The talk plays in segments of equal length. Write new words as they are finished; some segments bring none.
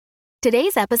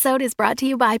Today's episode is brought to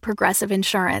you by Progressive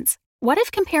Insurance. What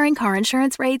if comparing car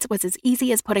insurance rates was as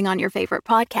easy as putting on your favorite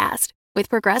podcast? With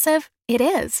Progressive, it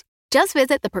is. Just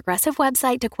visit the Progressive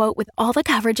website to quote with all the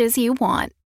coverages you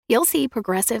want. You'll see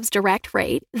Progressive's direct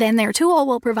rate, then their tool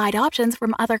will provide options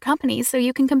from other companies so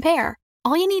you can compare.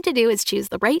 All you need to do is choose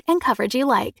the rate and coverage you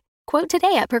like. Quote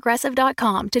today at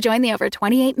Progressive.com to join the over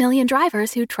 28 million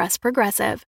drivers who trust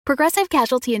Progressive. Progressive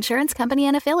Casualty Insurance Company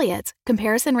and Affiliates.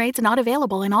 Comparison rates not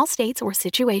available in all states or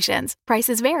situations.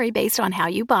 Prices vary based on how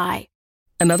you buy.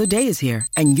 Another day is here,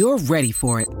 and you're ready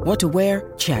for it. What to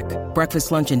wear? Check.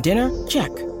 Breakfast, lunch, and dinner?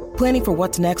 Check. Planning for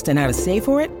what's next and how to save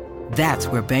for it? That's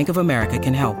where Bank of America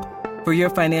can help. For your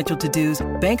financial to-dos,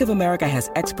 Bank of America has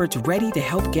experts ready to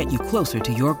help get you closer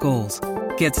to your goals.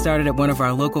 Get started at one of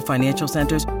our local financial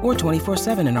centers or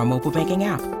 24/7 in our mobile banking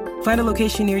app. Find a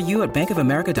location near you at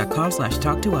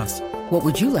bankofamerica.com/talktous. What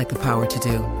would you like the power to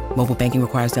do? Mobile banking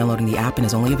requires downloading the app and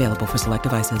is only available for select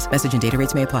devices. Message and data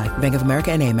rates may apply. Bank of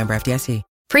America N.A., member FDIC.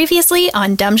 Previously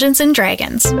on Dungeons and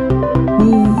Dragons.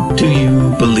 Who do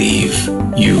you believe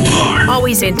you are?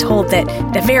 Always been told that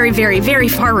the very, very, very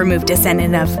far removed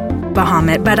descendant of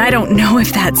Bahamut, but I don't know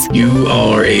if that's... You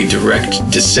are a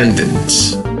direct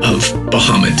descendant of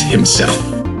Bahamut himself.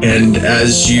 And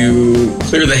as you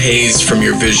clear the haze from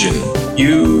your vision,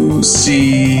 you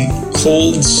see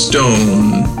cold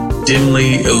stone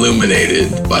dimly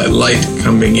illuminated by light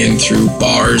coming in through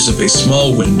bars of a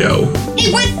small window.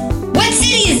 Hey, what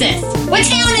city is this? What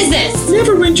town is this?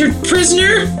 Neverwinter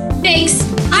prisoner? Thanks.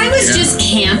 I was just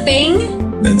camping.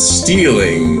 Then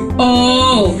stealing.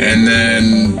 Oh. And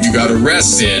then you got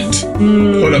arrested,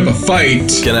 put up a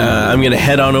fight. I'm gonna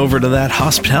head on over to that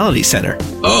hospitality center.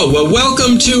 Oh, well,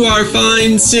 welcome to our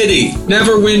fine city.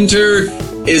 Neverwinter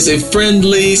is a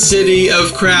friendly city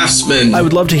of craftsmen. I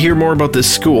would love to hear more about this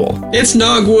school. It's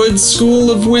Nogwood's School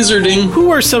of Wizarding.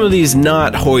 Who are some of these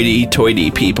not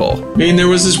hoity-toity people? I mean, there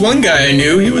was this one guy I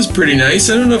knew. He was pretty nice.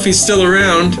 I don't know if he's still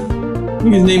around. I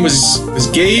think his name was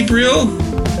Gabriel.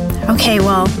 Okay,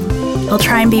 well, we'll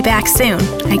try and be back soon.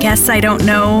 I guess I don't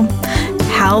know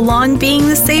how long being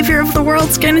the savior of the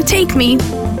world's gonna take me,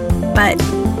 but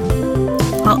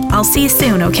I'll see you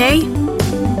soon, okay?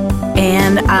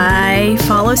 And I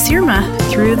follow Sirma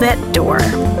through that door.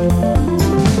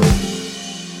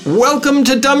 Welcome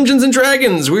to Dungeons and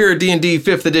Dragons. We're a D&D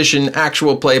 5th edition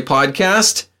actual play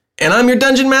podcast. And I'm your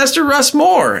Dungeon Master, Russ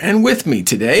Moore. And with me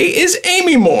today is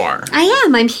Amy Moore.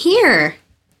 I'm here.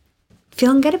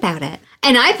 Feeling good about it.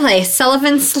 And I play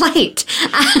Sullivan Slight.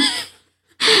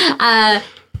 A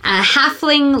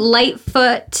halfling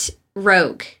Lightfoot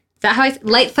rogue. Is that how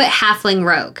Lightfoot halfling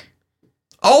rogue.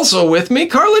 Also with me,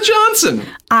 Carla Johnson.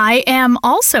 I am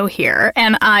also here,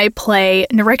 and I play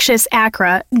Nerixus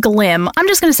Acra Glim. I'm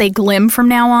just going to say Glim from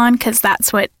now on, because that's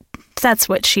who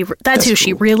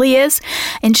she really is.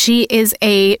 And she is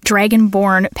a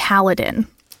dragonborn paladin.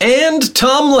 And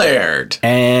Tom Laird.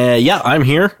 Yeah, I'm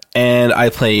here, and I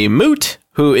play Moot,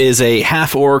 who is a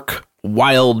half-orc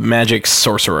wild magic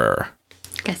sorcerer.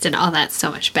 You guys did all that so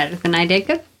much better than I did.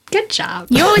 Good job.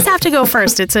 You always have to go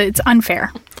first. It's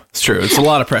unfair. It's true. It's a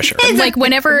lot of pressure. Like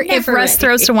if Russ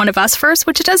throws to one of us first,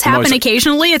 which it does happen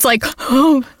occasionally, it's like,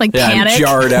 panic. I'm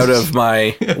jarred out of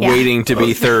my waiting to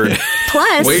be third.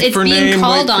 Plus, it's being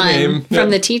called on from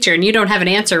the teacher, and you don't have an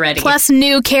answer ready. Plus,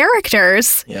 new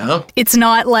characters. Yeah. It's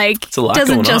not like, it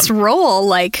doesn't just roll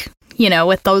like,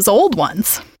 with those old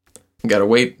ones. Got to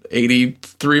wait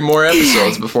 83 more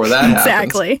episodes before that happens.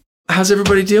 Exactly. How's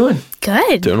everybody doing?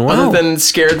 Good. Doing well. Other than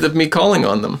scared of me calling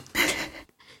on them.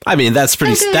 I mean, that's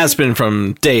been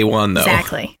from day one, though.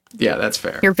 Exactly. Yeah, that's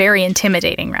fair. You're very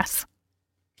intimidating, Russ.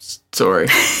 Sorry.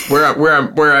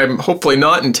 Where I'm hopefully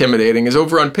not intimidating is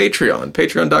over on Patreon.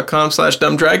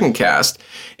 Patreon.com/dumbdragoncast.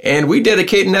 And we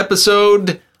dedicate an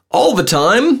episode all the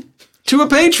time to a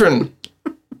patron.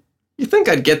 You think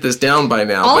I'd get this down by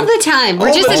now. All the time.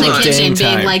 We're just in the kitchen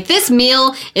being time. like, this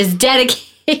meal is dedicated.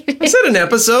 I said an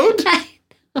episode.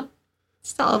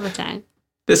 It's all the time.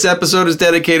 This episode is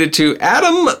dedicated to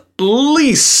Adam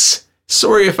Leese.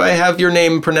 Sorry if I have your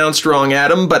name pronounced wrong,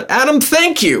 Adam, but Adam,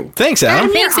 thank you. Thanks, Adam.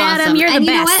 Thanks, Adam. Awesome. You're the and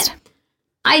best. You know what?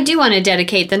 I do want to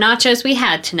dedicate the nachos we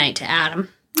had tonight to Adam.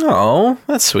 Oh,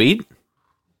 that's sweet.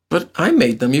 But I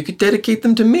made them. You could dedicate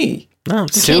them to me. No,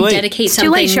 it's You too can't late. dedicate It's too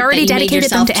something late. She already that you made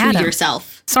dedicated them yourself to Adam.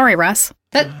 yourself. Sorry, Russ.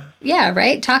 But yeah,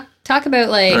 right? Talk about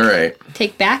like All right.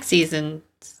 take back season.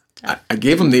 I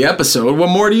gave him the episode. What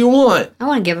more do you want? I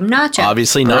want to give him nachos.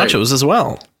 Obviously, nachos as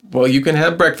well. Well, you can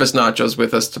have breakfast nachos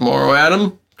with us tomorrow,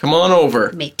 Adam. Come on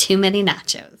over. Make too many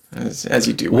nachos. As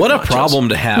you do with What a nachos. problem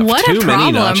to have. What Too a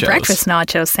many problem. nachos. Breakfast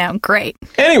nachos sound great.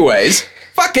 Anyways,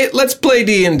 fuck it. Let's play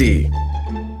D&D.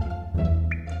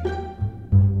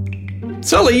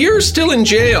 Sully, you're still in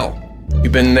jail.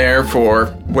 You've been there for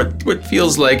what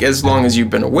feels like as long as you've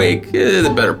been awake,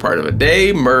 the better part of a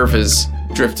day. Merv has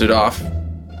drifted off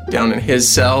down in his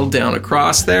cell, down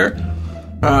across there.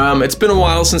 It's been a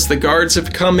while since the guards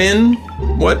have come in.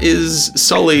 What is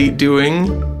Sully doing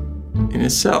in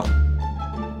his cell?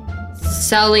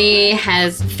 Sully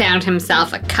has found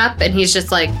himself a cup, and he's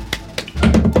just like...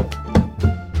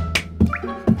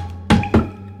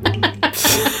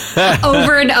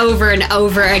 over and over and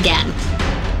over again.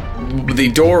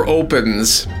 The door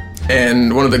opens,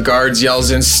 and one of the guards yells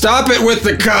in, "Stop it with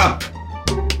the cup!"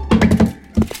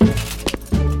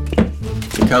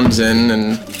 He comes in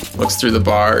and looks through the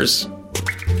bars.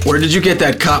 Where did you get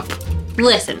that cup?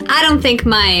 Listen, I don't think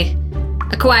my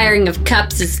acquiring of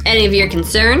cups is any of your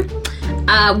concern.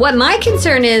 What my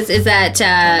concern is that,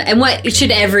 and what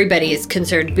should everybody's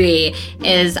concern be,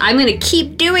 is I'm going to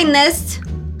keep doing this.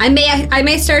 I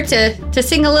may start to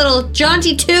sing a little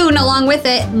jaunty tune along with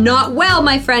it. Not well,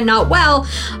 my friend, not well,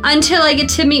 until I get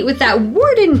to meet with that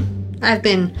warden I've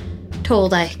been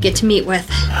told I get to meet with.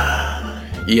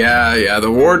 Yeah,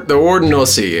 the warden will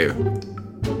see you.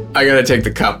 I gotta take the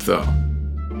cup, though.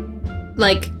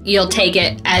 Like, you'll take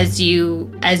it as you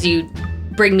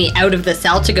bring me out of the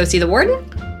cell to go see the warden?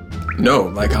 No,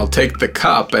 like I'll take the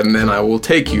cup and then I will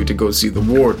take you to go see the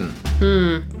warden.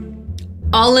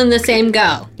 All in the same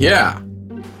go? Yeah.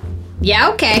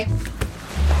 Yeah, okay.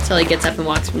 So he gets up and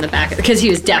walks from the back, because he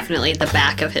was definitely at the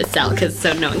back of his cell, because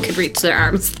so no one could reach their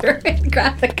arms through and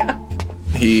grab the cup.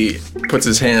 He puts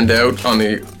his hand out on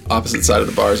the opposite side of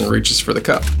the bars and reaches for the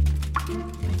cup.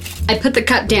 I put the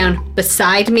cup down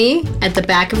beside me at the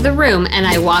back of the room, and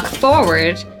I walk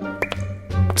forward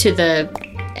to the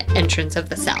entrance of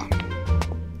the cell.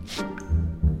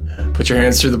 Put your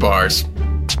hands through the bars.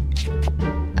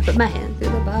 I put my hand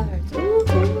through the bars.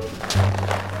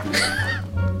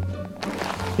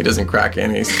 He doesn't crack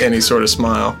any sort of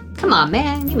smile. Come on,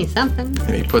 man, give me something.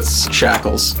 And he puts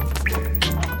shackles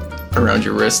around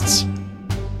your wrists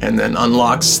and then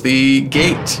unlocks the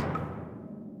gate.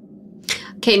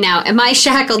 Okay, now, am I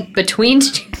shackled between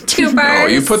two bars? Oh,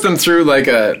 you put them through like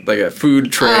a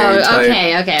food tray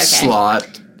type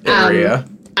slot area.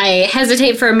 I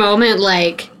hesitate for a moment,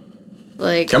 like,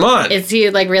 come on. Is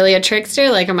he like really a trickster?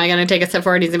 Like, am I gonna take a step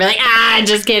forward? He's gonna be like,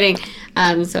 just kidding.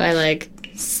 So I like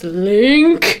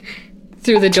slink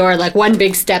through the door, like one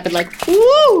big step, and like,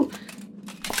 woo!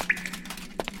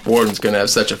 Warden's gonna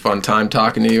have such a fun time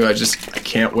talking to you. I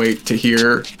can't wait to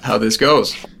hear how this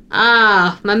goes.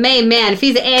 Ah, my main man. If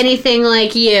he's anything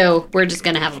like you, we're just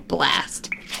gonna have a blast.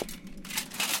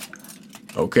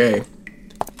 Okay.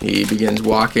 He begins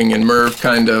walking, and Merv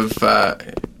kind of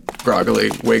groggily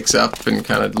wakes up and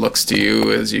kind of looks to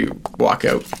you as you walk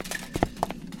out.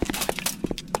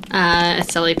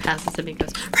 Sully passes him and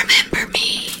goes, "Remember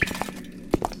me."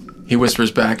 He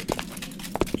whispers back,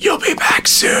 "You'll be back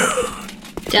soon."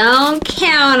 Don't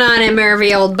count on it,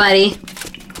 Murphy, old buddy.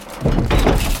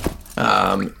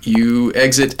 You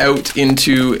exit out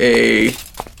into a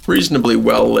reasonably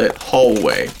well-lit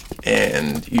hallway,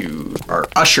 and you are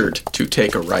ushered to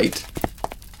take a right.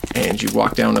 And you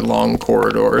walk down a long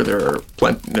corridor. There are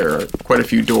quite a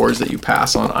few doors that you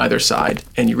pass on either side,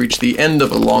 and you reach the end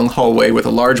of a long hallway with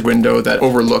a large window that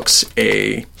overlooks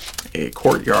a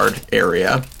courtyard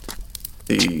area.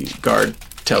 The guard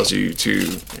tells you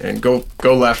to go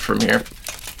left from here.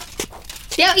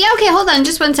 Yeah, okay, hold on,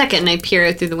 just 1 second, and I peer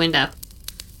out through the window.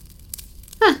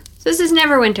 Huh, so this is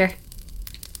Neverwinter.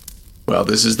 Well,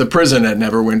 this is the prison at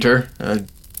Neverwinter.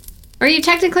 Are you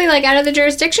technically, like, out of the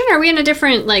jurisdiction? Are we in a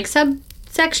different, like,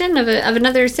 subsection of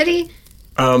another city?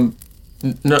 No.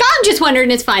 I'm just wondering,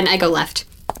 it's fine, I go left.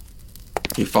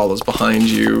 He follows behind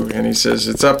you, and he says,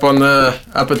 "It's up at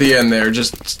the end there,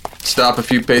 just stop a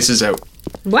few paces out."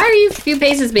 Why are you a few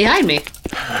paces behind me?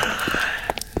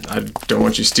 I don't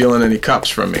want you stealing any cups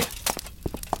from me.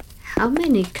 How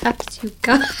many cups you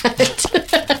got?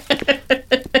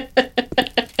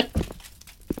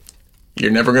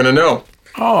 You're never gonna know.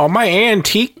 Oh, my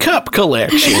antique cup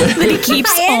collection. That he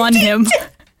keeps on him.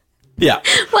 Yeah.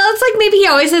 Well, it's like maybe he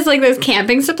always has like those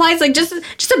camping supplies, like just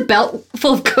a belt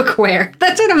full of cookware.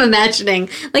 That's what I'm imagining.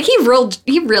 Like he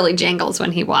really jangles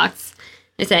when he walks.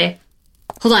 I say,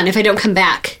 "Hold on, if I don't come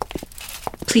back,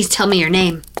 please tell me your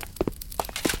name."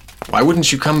 Why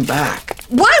wouldn't you come back?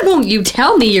 Why won't you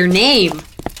tell me your name?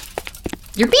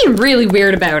 You're being really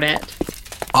weird about it.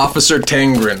 Officer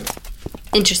Tangren.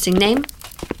 Interesting name.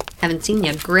 Haven't seen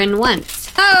you grin once.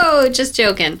 Oh, just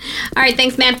joking. All right,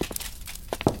 thanks, man.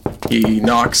 He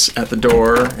knocks at the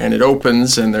door, and it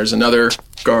opens, and there's another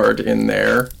guard in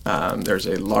there. There's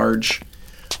a large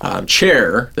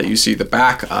chair that you see the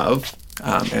back of.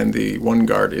 And the one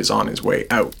guard is on his way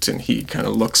out, and he kind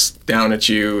of looks down at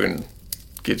you and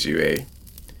gives you a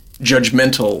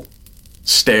judgmental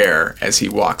stare as he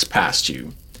walks past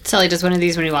you. Sully does one of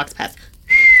these when he walks past.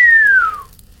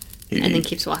 He, And then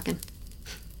keeps walking.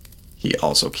 He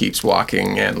also keeps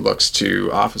walking and looks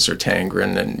to Officer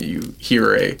Tangren, and you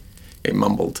hear a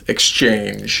mumbled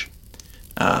exchange.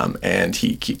 And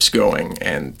he keeps going,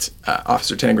 and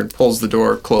Officer Tangren pulls the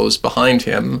door closed behind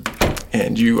him,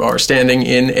 and you are standing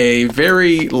in a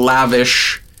very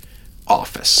lavish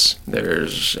office.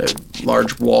 There's a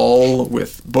large wall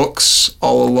with books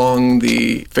all along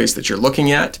the face that you're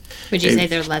looking at. Would you say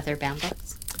they're leather-bound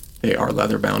books? They are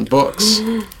leather-bound books.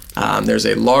 There's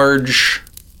a large,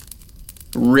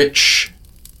 rich,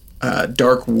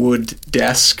 dark wood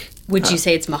desk. Would you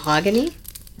say it's mahogany?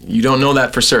 You don't know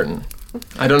that for certain.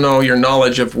 I don't know your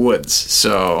knowledge of woods,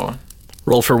 so...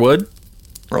 Roll for wood.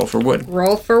 Roll for wood.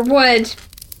 Roll for wood.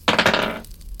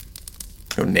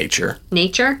 Oh, nature.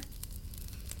 Nature?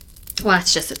 Well,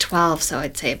 it's just a 12, so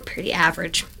I'd say pretty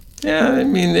average. Yeah, I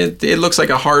mean, it looks like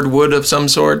a hardwood of some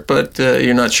sort, but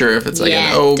you're not sure if it's like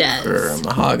an oak or a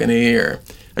mahogany or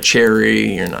a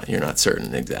cherry. You're not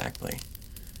certain exactly.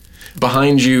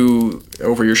 Behind you,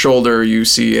 over your shoulder, you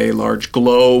see a large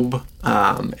globe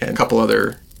and a couple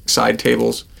other side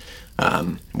tables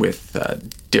with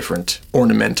different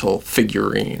ornamental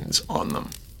figurines on them.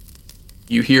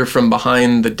 You hear from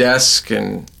behind the desk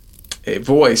and a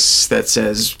voice that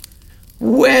says,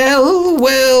 "Well,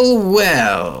 well,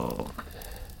 well.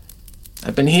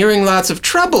 I've been hearing lots of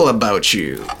trouble about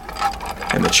you."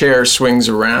 And the chair swings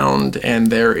around, and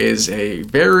there is a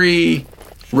very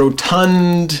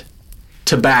rotund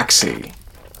tabaxi,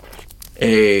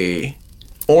 a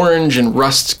orange and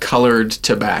rust-colored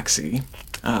tabaxi,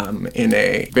 in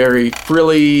a very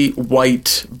frilly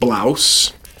white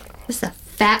blouse. This is a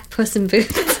fat Puss in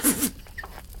Boots.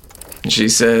 And she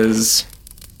says,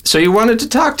 "So you wanted to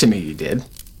talk to me, you did?"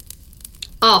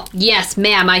 Oh, yes,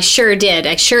 ma'am, I sure did.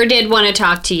 I sure did want to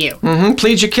talk to you. Mm-hmm.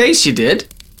 Plead your case, you did.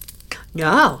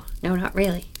 No, not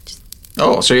really.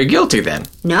 Oh, so you're guilty then?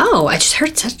 No, I just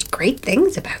heard such great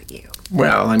things about you.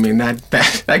 Well, I mean,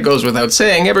 that goes without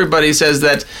saying. Everybody says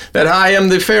that I am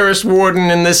the fairest warden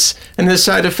in this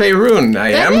side of Faerun. I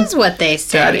am. That is what they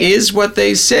say. That is what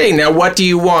they say. Now, what do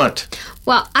you want?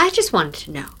 Well, I just wanted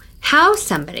to know how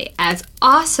somebody as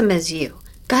awesome as you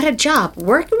got a job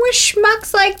working with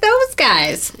schmucks like those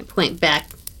guys. I point back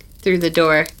through the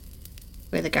door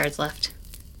where the guards left.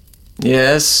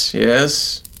 Yes.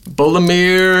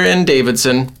 Bulamir and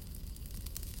Davidson.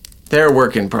 They're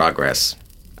work in progress.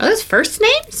 Are those first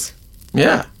names?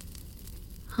 Yeah.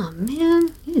 Oh,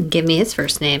 man. You didn't give me his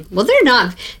first name. Well, they're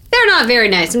not very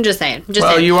nice. I'm just saying.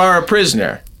 Well, you are a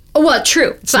prisoner. Oh, well,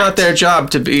 true. It's not their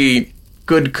job to be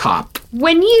good cop.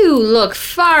 When you look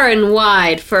far and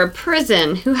wide for a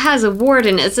prison who has a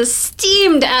warden as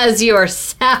esteemed as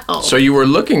yourself. So you were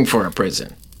looking for a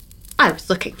prison? I was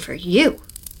looking for you.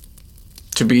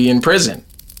 To be in prison?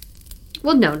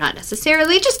 Well, no, not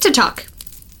necessarily. Just to talk.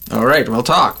 All right, we'll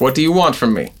talk. What do you want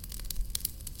from me?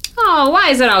 Oh, why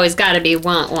is it always gotta be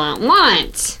want?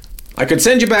 I could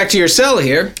send you back to your cell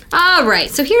here. All right,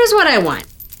 so here's what I want.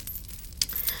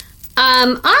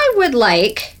 I would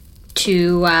like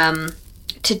to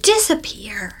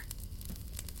disappear.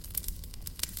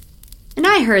 And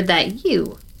I heard that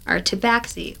you are a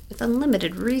tabaxi with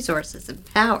unlimited resources and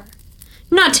power.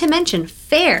 Not to mention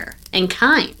fair and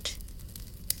kind.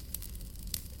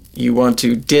 You want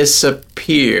to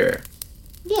disappear?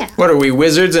 Yeah. What are we,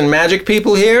 wizards and magic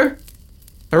people here?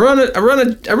 I run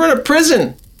a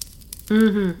prison.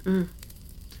 Mm-hmm.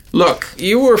 Look,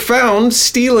 you were found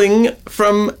stealing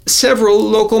from several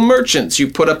local merchants. You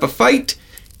put up a fight.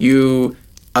 You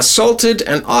assaulted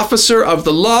an officer of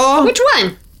the law. Which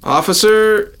one?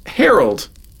 Officer Harold.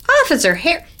 Officer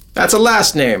Harold. That's a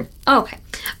last name. Okay.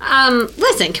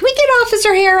 Listen, can we get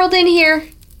Officer Harold in here?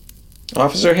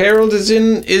 Officer Harold is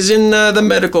in the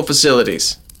medical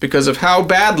facilities because of how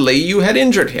badly you had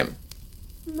injured him.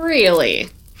 Really?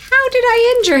 How did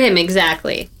I injure him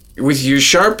exactly? With your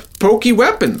sharp, pokey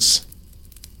weapons.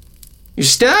 You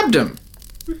stabbed him.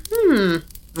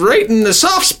 Right in the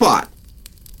soft spot.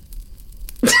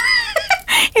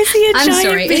 Is he a I'm giant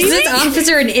sorry, baby? is this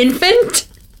officer an infant?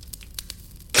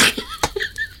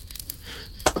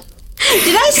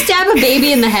 Did I stab a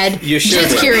baby in the head? You should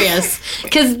Just have. curious.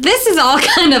 Because this is all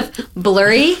kind of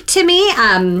blurry to me.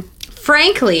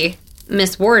 Frankly,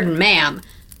 Miss Warden, ma'am,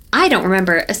 I don't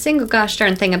remember a single gosh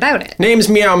darn thing about it. Name's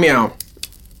Meow Meow.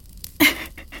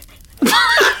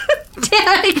 Damn,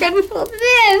 I couldn't hold it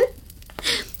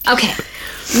in. Okay.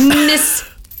 Miss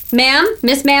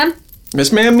Ma'am,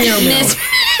 Miss Ma'am Meow Meow. Miss.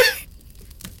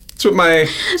 That's what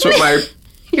my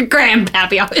Your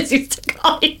grandpappy always used to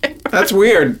call you. That's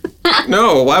weird.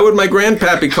 No, why would my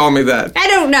grandpappy call me that? I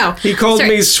don't know. He called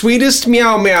me sweetest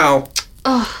meow meow.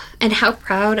 Oh, and how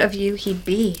proud of you he'd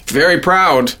be. Very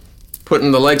proud.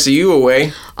 Putting the likes of you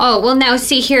away. Oh, well, now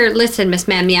see here. Listen, Miss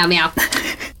Ma'am Meow Meow.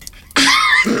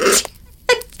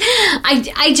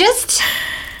 I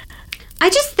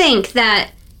just think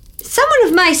that someone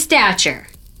of my stature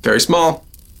Very small.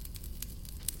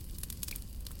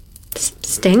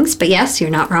 stings, but yes, you're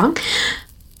not wrong,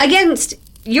 against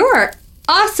your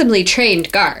awesomely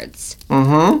trained guards.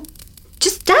 Mm-hmm.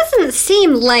 Just doesn't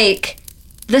seem like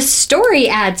the story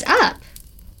adds up.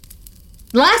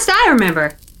 Last I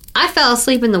remember, I fell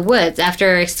asleep in the woods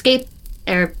after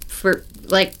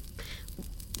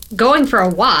going for a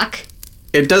walk.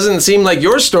 It doesn't seem like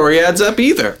your story adds up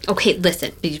either. Okay,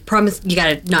 listen. You promise you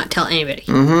gotta not tell anybody.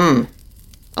 Mm-hmm.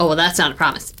 Oh, well, that's not a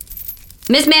promise.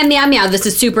 Miss Ma'am Meow Meow, this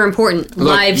is super important. Look,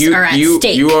 Lives are at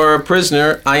stake. You are a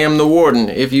prisoner. I am the warden.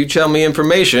 If you tell me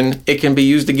information, it can be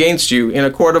used against you in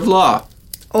a court of law.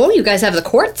 Oh, you guys have the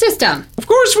court system. Of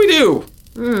course we do.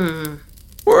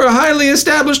 We're a highly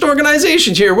established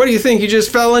organization here. What do you think? You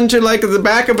just fell into, like, the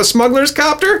back of a smuggler's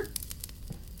copter?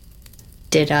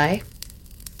 Did I?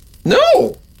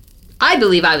 No. I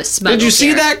believe I was smuggled Did you see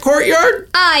here. that courtyard?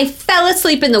 I fell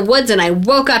asleep in the woods and I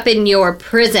woke up in your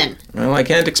prison. Well, I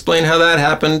can't explain how that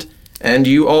happened. And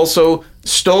you also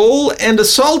stole and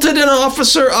assaulted an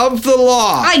officer of the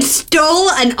law. I stole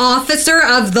an officer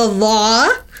of the law?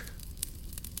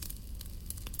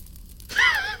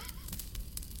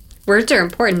 Words are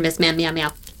important, Miss Ma'am Meow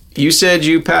Meow. You said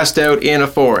you passed out in a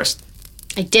forest.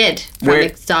 I did, from Where-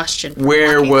 exhaustion. from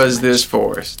Where walking was so much. this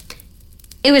forest?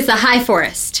 It was the High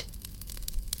Forest.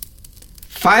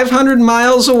 500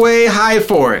 miles away, High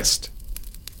Forest.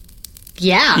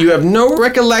 Yeah. You have no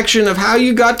recollection of how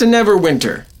you got to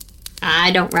Neverwinter.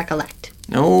 I don't recollect.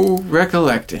 No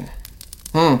recollecting.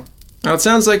 Now, it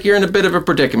sounds like you're in a bit of a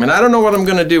predicament. I don't know what I'm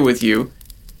going to do with you.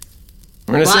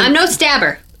 Well, I'm no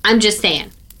stabber. I'm just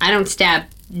saying. I don't stab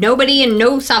nobody and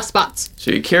no soft spots.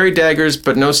 So you carry daggers,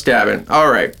 but no stabbing.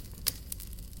 All right.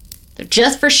 They're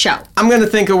just for show. I'm going to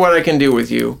think of what I can do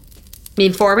with you.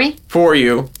 Mean for me? For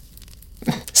you.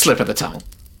 Slip of the tongue.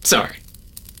 Sorry.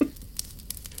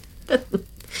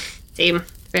 Seem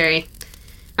very...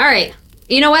 All right.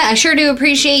 You know what? I sure do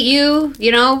appreciate you,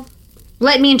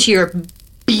 letting me into your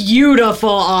beautiful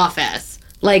office.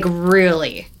 Like,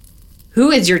 really.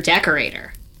 Who is your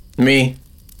decorator? Me.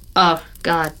 Oh,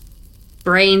 God.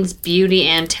 Brains, beauty,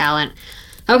 and talent.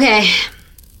 Okay.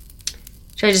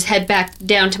 Should I just head back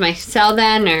down to my cell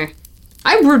then, or...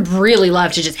 I would really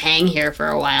love to just hang here for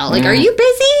a while. Like, are you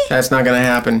busy? That's not going to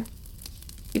happen.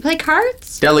 You play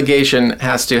cards? Delegation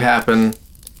has to happen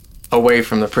away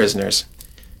from the prisoners.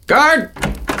 Guard!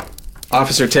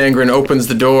 Officer Tangren opens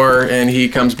the door and he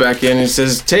comes back in and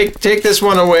says, Take this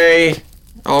one away.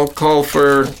 I'll call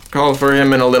for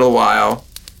him in a little while.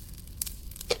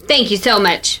 Thank you so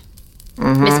much,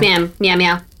 Miss Ma'am Meow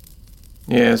Meow.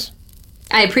 Yes.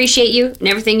 I appreciate you and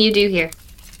everything you do here.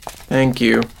 Thank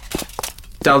you.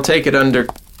 I'll take it under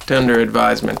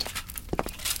advisement.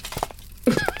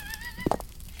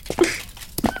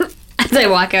 As I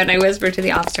walk out, I whisper to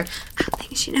the officer, I don't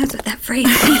think she knows what that phrase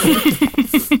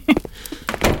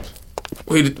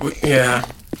means. Yeah.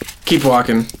 Keep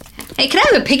walking. Hey, can I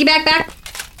have a piggyback back?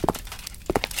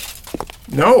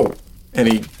 No. And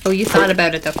he You thought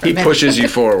about it, though, for a minute. pushes you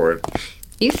forward.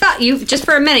 Just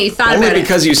for a minute, you thought Only about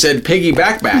because you said piggy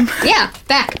back. it. Yeah,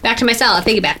 back to my cell, a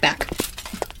piggyback back.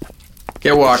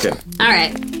 Get walking. All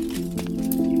right.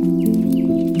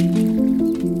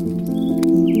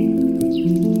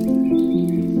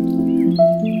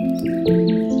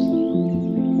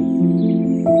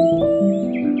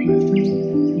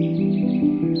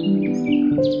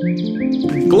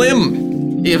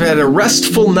 Glim, you've had a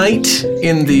restful night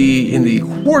in the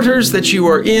quarters that you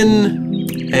are in,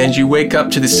 and you wake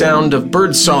up to the sound of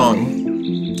birdsong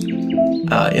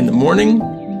in the morning.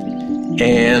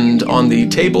 And on the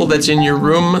table that's in your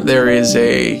room, there's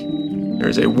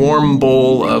a warm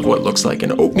bowl of what looks like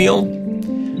an oatmeal,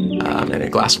 and a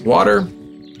glass of water,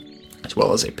 as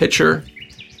well as a pitcher.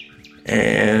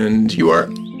 And you are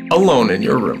alone in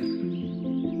your room.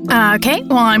 Okay,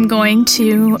 well, I'm going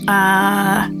to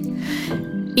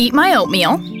eat my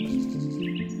oatmeal,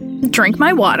 drink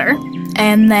my water,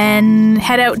 and then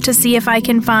head out to see if I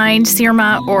can find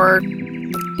Sirma or,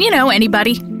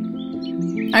 anybody.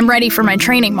 I'm ready for my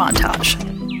training montage.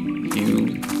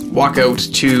 You walk out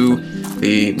to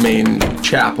the main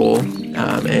chapel,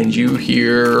 and you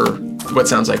hear what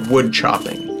sounds like wood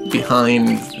chopping.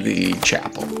 behind the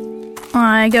chapel.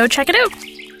 I go check it out.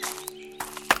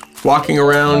 Walking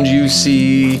around, you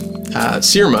see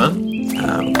Sirma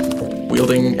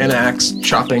wielding an axe,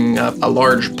 chopping up a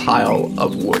large pile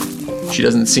of wood. She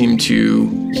doesn't seem to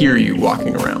hear you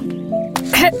walking around.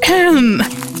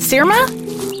 Sirma?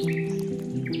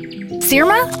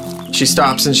 Sirma? She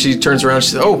stops and she turns around.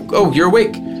 She says, "Oh, you're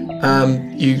awake.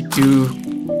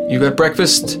 You got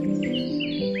breakfast?"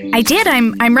 I did.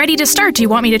 I'm ready to start. Do you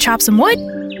want me to chop some wood?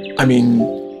 I mean,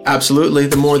 absolutely.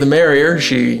 The more the merrier.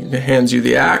 She hands you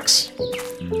the axe.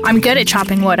 I'm good at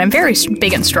chopping wood. I'm very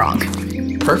big and strong.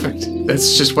 Perfect.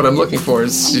 That's just what I'm looking for.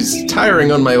 She's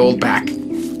tiring on my old back.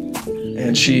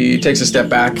 And she takes a step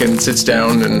back and sits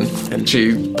down and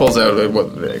she pulls out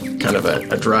kind of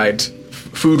a dried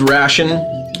food ration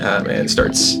and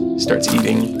starts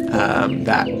eating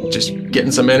that, just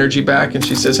getting some energy back. And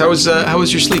she says, "How was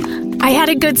your sleep?" I had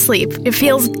a good sleep. It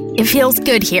feels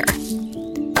good here.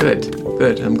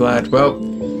 Good. I'm glad. Well,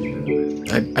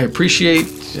 I appreciate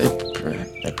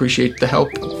the help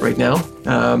right now.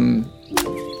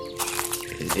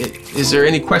 Is there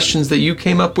any questions that you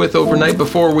came up with overnight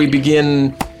before we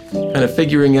begin kind of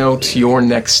figuring out your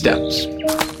next steps?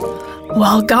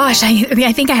 Well, gosh,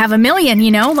 I think I have a million,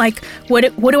 like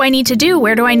what do I need to do?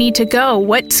 Where do I need to go?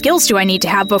 What skills do I need to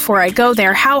have before I go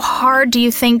there? How hard do you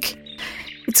think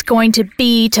it's going to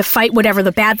be to fight whatever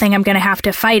the bad thing I'm going to have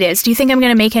to fight is? Do you think I'm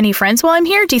going to make any friends while I'm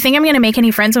here? Do you think I'm going to make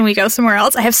any friends when we go somewhere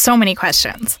else? I have so many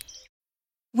questions.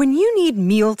 When you need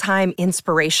mealtime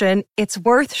inspiration, it's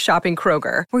worth shopping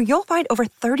Kroger, where you'll find over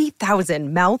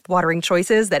 30,000 mouth-watering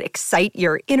choices that excite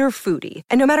your inner foodie.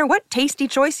 And no matter what tasty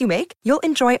choice you make, you'll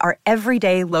enjoy our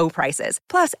everyday low prices,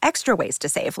 plus extra ways to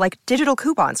save, like digital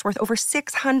coupons worth over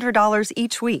 $600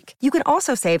 each week. You can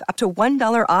also save up to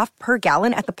 $1 off per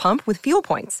gallon at the pump with fuel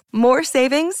points. More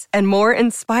savings and more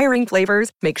inspiring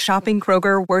flavors make shopping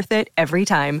Kroger worth it every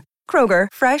time. Kroger,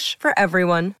 fresh for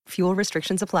everyone. Fuel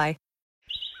restrictions apply.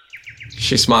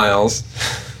 She smiles.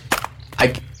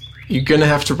 You're gonna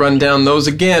have to run down those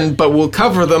again, but we'll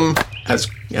cover them as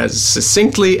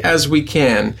succinctly as we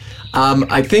can.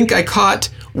 I think I caught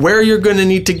where you're gonna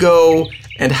need to go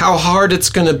and how hard it's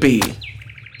gonna be.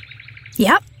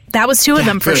 Yep, that was two of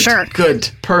them for sure.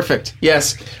 Good, perfect.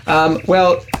 Yes.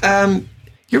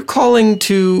 Your calling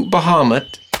to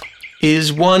Bahamut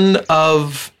is one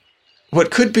of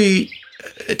what could be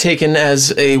taken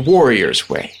as a warrior's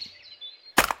way.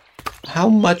 How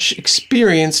much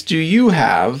experience do you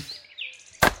have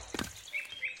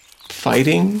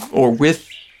fighting or with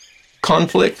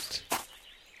conflict?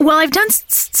 Well, I've done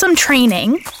some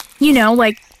training,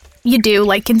 like you do,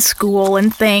 like in school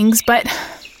and things, but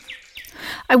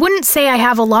I wouldn't say I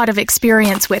have a lot of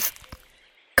experience with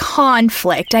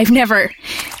conflict. I've never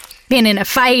been in a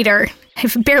fight, or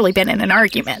I've barely been in an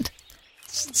argument.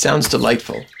 Sounds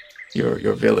delightful,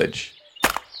 your village.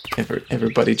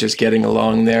 Everybody just getting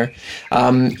along there.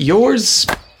 Your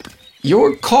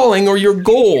calling or your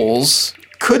goals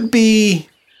could be,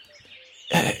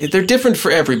 they're different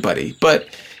for everybody, but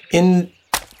in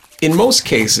most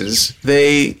cases,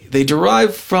 they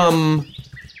derive from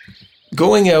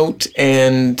going out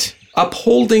and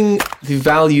upholding the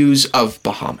values of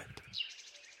Bahamut,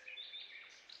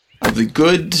 of the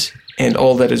good and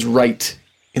all that is right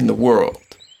in the world.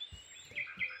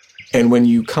 And when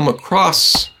you come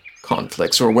across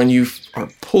conflicts, or when you are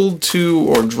pulled to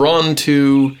or drawn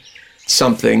to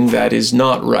something that is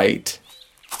not right,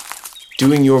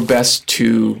 doing your best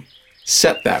to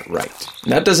set that right.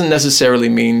 And that doesn't necessarily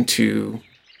mean to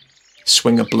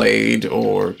swing a blade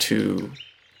or to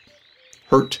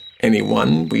hurt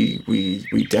anyone.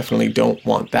 We definitely don't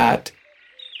want that.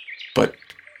 But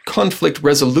conflict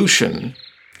resolution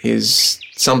is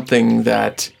something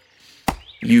that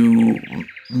you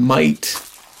might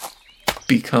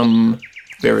become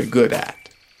very good at.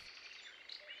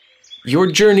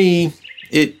 Your journey,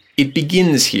 it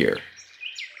begins here.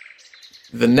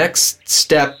 The next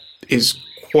step is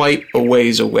quite a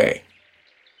ways away.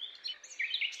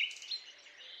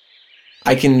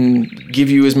 I can give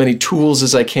you as many tools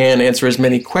as I can, answer as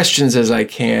many questions as I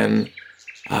can,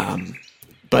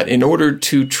 but in order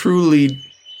to truly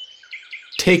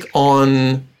take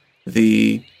on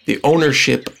the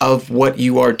ownership of what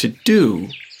you are to do,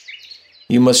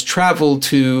 you must travel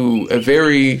to a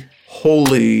very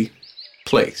holy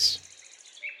place.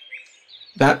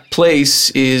 That place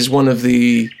is one of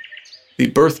the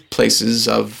birthplaces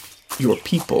of your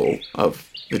people,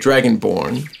 of the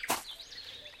Dragonborn,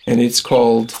 and it's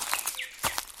called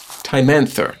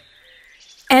Timanther.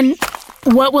 And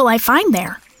what will I find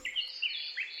there?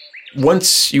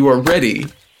 Once you are ready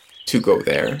to go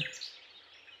there,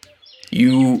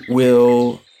 you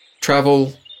will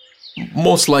travel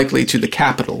most likely to the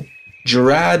capital,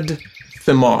 Jarad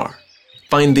Thamar.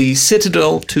 Find the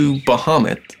citadel to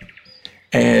Bahamut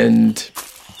and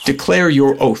declare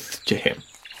your oath to him.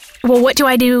 Well, what do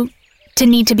I do to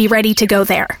need to be ready to go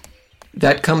there?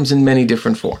 That comes in many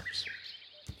different forms.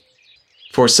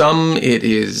 For some, it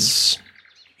is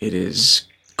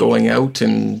going out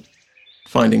and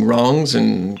finding wrongs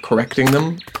and correcting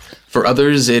them. For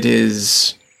others, it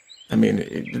is,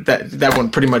 that one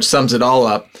pretty much sums it all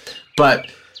up. But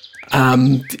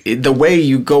the way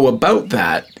you go about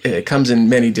that, it comes in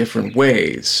many different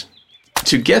ways.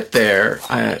 To get there,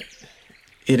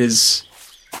 it is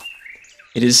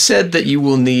said that you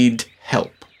will need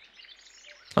help.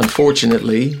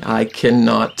 Unfortunately, I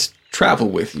cannot travel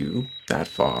with you that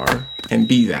far and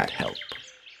be that help.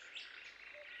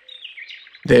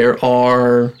 There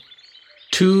are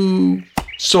 2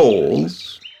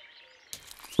 souls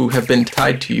who have been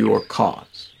tied to your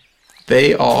cause.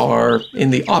 They are in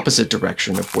the opposite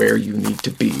direction of where you need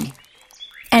to be.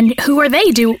 And who are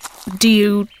they? Do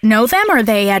you know them? Are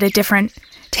they at a different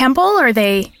temple? Are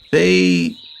they...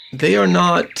 They are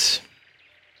not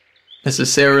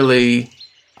necessarily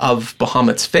of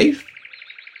Bahamut's faith.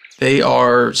 They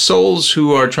are souls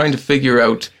who are trying to figure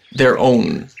out their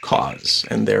own cause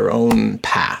and their own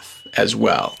path as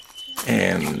well.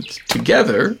 And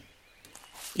together,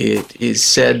 it is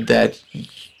said that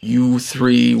you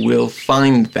 3 will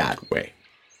find that way.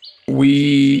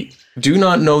 We do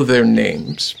not know their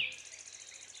names.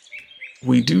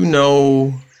 We do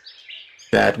know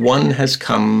that one has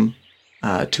come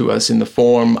to us in the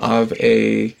form of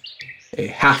a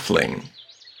halfling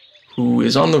who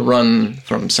is on the run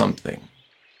from something.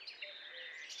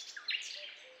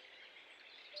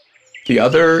 The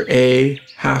other, a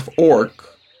half-orc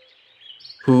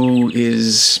who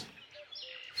is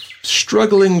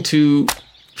struggling to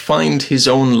find his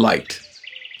own light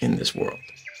in this world.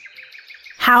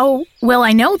 How will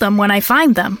I know them when I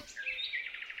find them?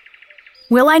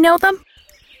 Will I know them?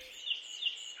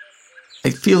 I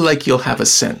feel like you'll have a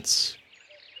sense.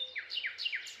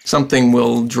 Something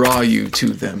will draw you to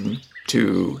them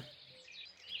to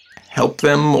help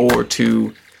them or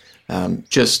to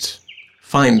just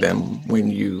find them when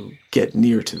you get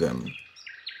near to them.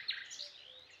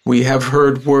 We have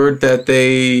heard word that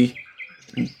they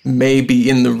may be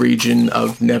in the region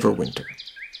of Neverwinter.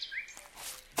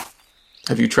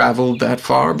 Have you traveled that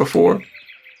far before?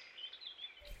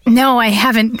 No, I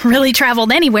haven't really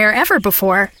traveled anywhere ever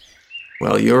before.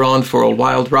 Well, you're on for a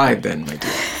wild ride then, my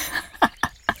dear.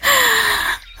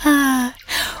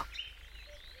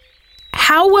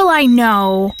 How will I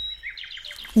know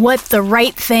what the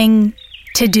right thing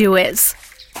to do is?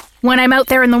 When I'm out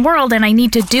there in the world and I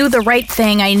need to do the right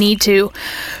thing, I need to,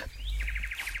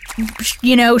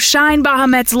 shine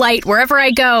Bahamut's light wherever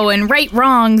I go and right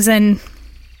wrongs, and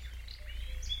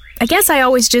I guess I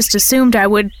always just assumed I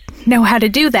would know how to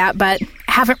do that, but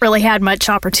haven't really had much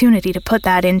opportunity to put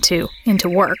that into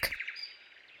work.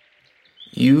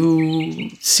 You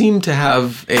seem to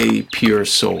have a pure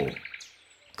soul,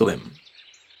 Glim.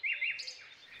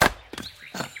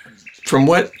 From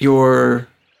what your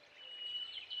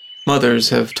mothers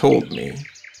have told me,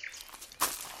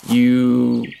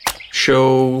 you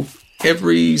show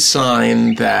every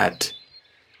sign that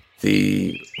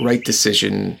the right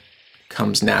decision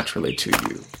comes naturally to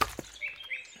you.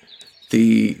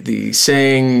 The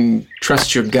saying,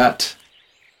 trust your gut,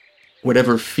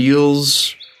 whatever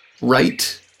feels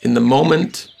right in the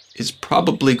moment is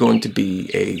probably going to be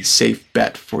a safe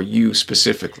bet for you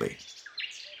specifically.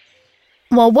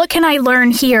 Well, what can I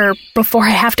learn here before I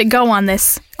have to go on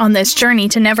this journey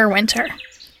to Neverwinter?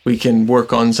 We can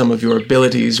work on some of your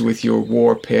abilities with your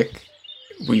war pick.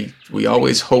 We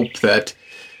always hope that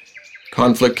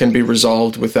conflict can be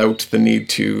resolved without the need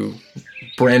to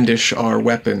brandish our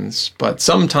weapons, but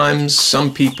sometimes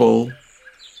some people,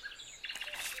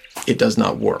 it does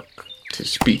not work to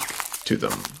speak to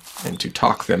them and to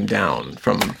talk them down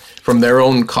from their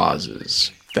own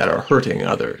causes that are hurting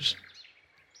others.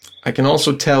 I can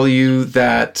also tell you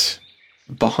that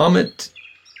Bahamut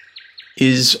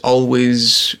is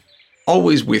always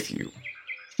with you.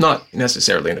 Not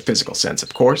necessarily in a physical sense,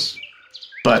 of course,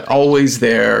 but always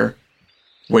there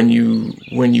when you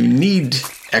need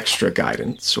extra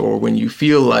guidance or when you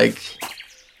feel like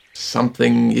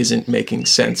something isn't making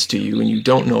sense to you and you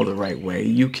don't know the right way,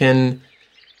 you can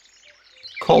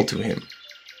call to him.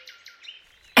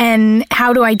 And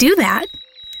how do I do that?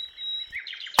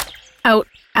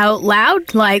 Out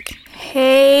loud? Like,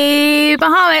 hey,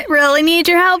 Bahamut, really need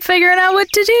your help figuring out what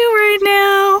to do right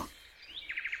now?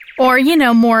 Or,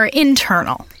 more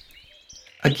internal.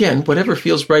 again, whatever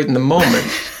feels right in the moment.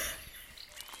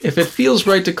 If it feels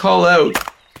right to call out,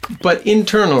 but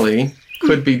internally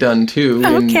could be done too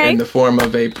in the form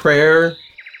of a prayer.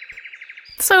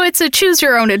 So it's a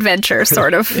choose-your-own-adventure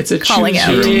sort of It's a calling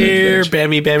out. Dear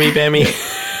Bammy, Bammy, Bammy.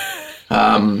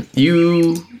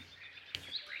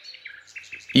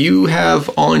 You have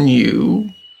on you,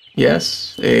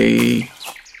 yes, a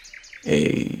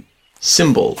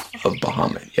symbol of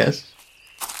Bahamut, yes?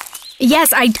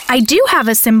 Yes, I do have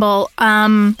a symbol.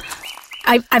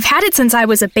 I've had it since I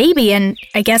was a baby, and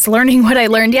I guess learning what I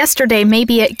learned yesterday,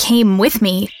 maybe it came with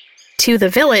me to the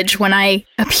village when I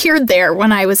appeared there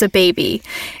when I was a baby.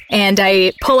 And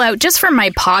I pull out just from my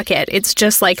pocket. It's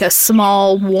just like a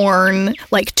small, worn,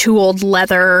 like tooled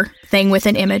leather thing with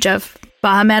an image of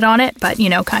Bahamut on it, but,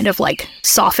 kind of like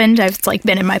softened. It's like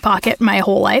been in my pocket my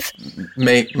whole life.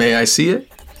 May I see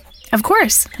it? Of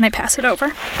course. And I pass it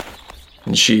over.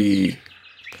 And she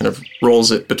kind of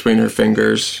rolls it between her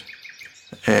fingers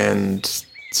and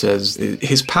says,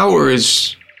 his power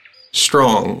is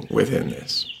strong within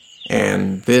this.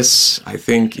 And this, I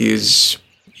think, is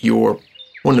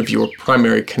one of your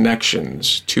primary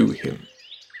connections to him.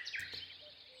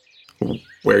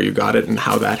 Where you got it and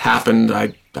how that happened,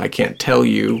 I can't tell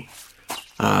you.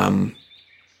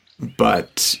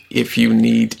 But if you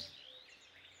need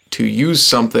to use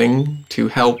something to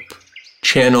help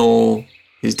channel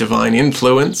his divine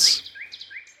influence,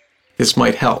 this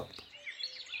might help.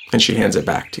 And she hands it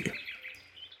back to you.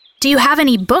 Do you have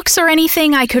any books or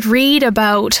anything I could read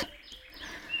about,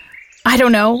 I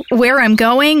don't know, where I'm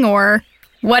going or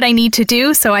what I need to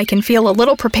do so I can feel a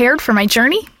little prepared for my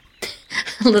journey?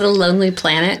 A little Lonely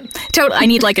Planet. I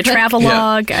need like a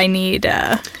travelogue. I need,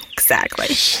 exactly.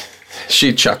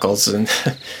 She chuckles and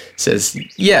says,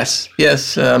 yes,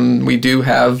 we do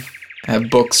have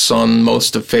books on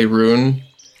most of Faerun,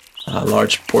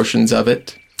 large portions of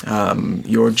it.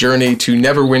 Your journey to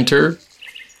Neverwinter,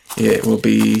 it will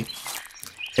be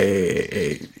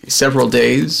several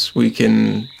days. We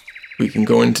can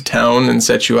go into town and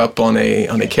set you up on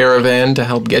a caravan to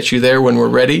help get you there when we're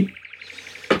ready.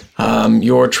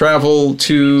 Your travel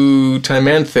to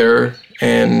Timanther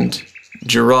and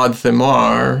Gerard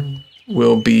Thamar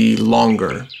will be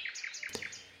longer,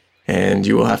 and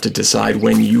you will have to decide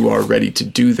when you are ready to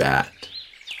do that.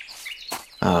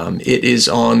 It is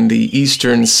on the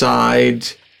eastern side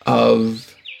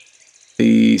of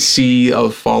the Sea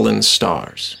of Fallen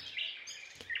Stars.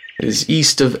 It is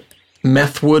east of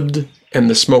Methwood and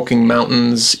the Smoking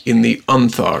Mountains in the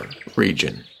Unthar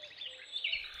region.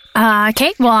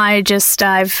 Okay, well,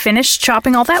 I've finished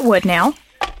chopping all that wood now.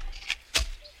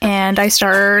 And I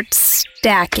start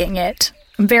stacking it.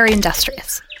 I'm very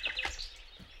industrious.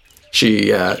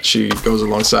 She goes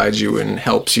alongside you and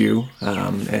helps you,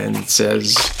 and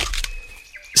says,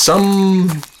 some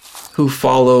who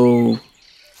follow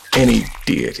any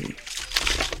deity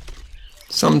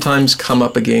sometimes come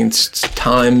up against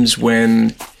times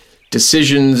when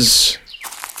decisions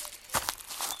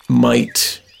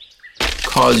might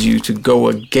cause you to go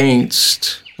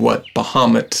against what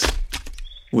Bahamut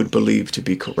would believe to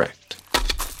be correct.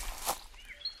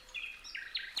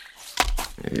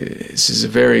 This is a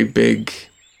very big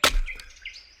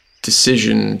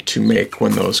decision to make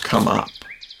when those come up,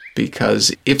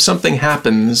 because if something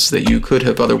happens that you could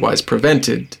have otherwise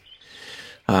prevented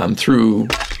through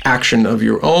action of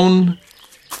your own,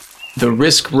 the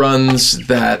risk runs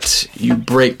that you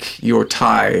break your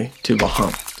tie to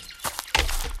Bahamut.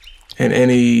 And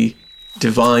any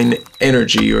divine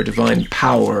energy or divine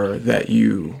power that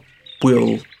you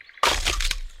will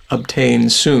obtain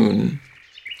soon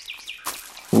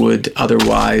would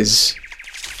otherwise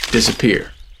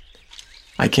disappear.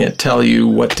 I can't tell you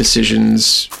what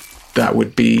decisions that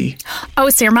would be. Oh,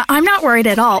 Sirma, I'm not worried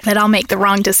at all that I'll make the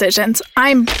wrong decisions.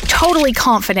 I'm totally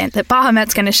confident that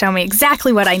Bahamut's going to show me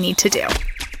exactly what I need to do.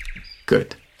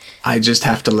 Good. I just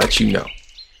have to let you know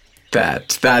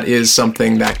that is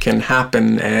something that can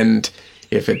happen, and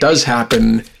if it does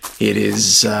happen, it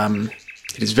is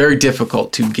very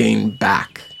difficult to gain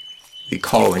back the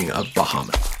calling of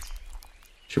Bahamut.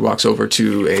 She walks over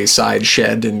to a side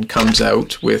shed and comes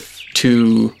out with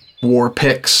 2 war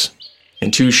picks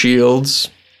and 2 shields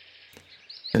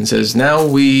and says, now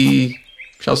we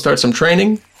shall start some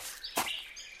training.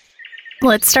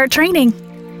 Let's start training.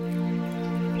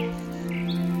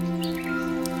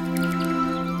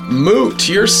 Moot,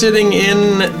 you're sitting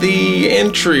in the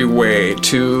entryway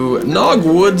to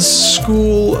Nogwood's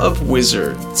School of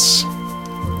Wizards.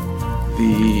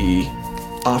 The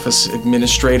office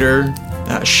administrator,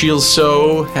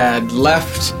 Shilso, had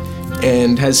left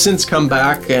and has since come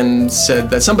back and said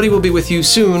that somebody will be with you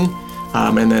soon,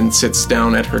 and then sits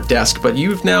down at her desk. But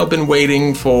you've now been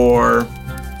waiting for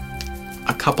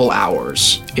a couple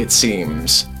hours, it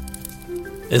seems.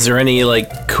 Is there any,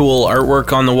 like, cool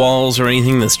artwork on the walls or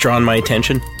anything that's drawn my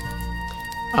attention?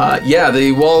 Yeah,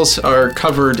 the walls are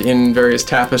covered in various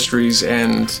tapestries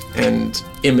and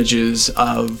images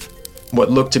of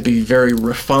what look to be very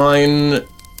refined,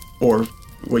 or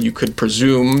what you could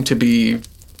presume to be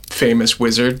famous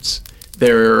wizards.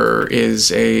 There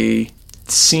is a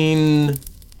scene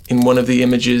in one of the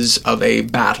images of a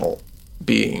battle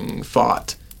being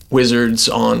fought. Wizards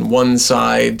on one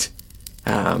side,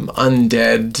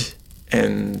 undead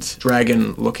and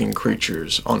dragon-looking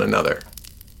creatures on another.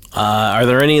 Are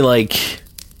there any, like,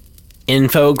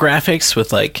 infographics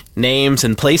with, like, names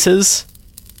and places?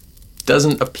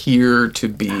 Doesn't appear to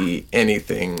be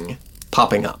anything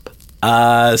popping up.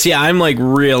 So yeah, I'm, like,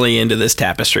 really into this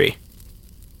tapestry.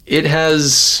 It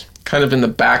has, kind of in the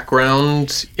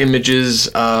background, images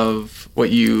of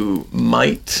what you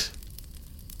might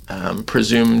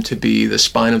presume to be the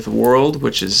spine of the world,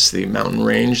 which is the mountain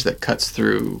range that cuts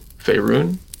through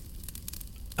Faerun.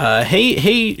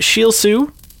 Hey,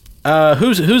 Shielsu.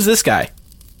 Who's this guy?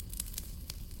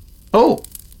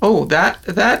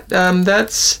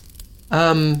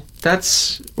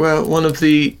 That's well one of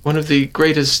the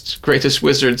greatest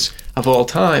wizards of all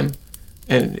time,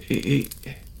 and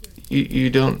you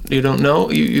don't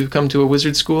know? You've come to a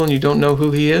wizard school and you don't know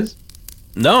who he is?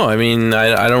 No, I mean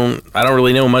I don't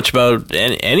really know much about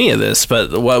any of this,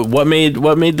 but what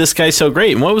made this guy so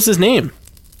great, and what was his name?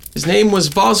 His name was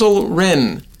Vosel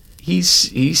Wren. He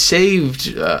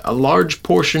saved a large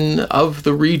portion of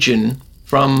the region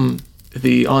from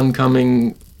the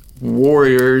oncoming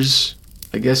warriors,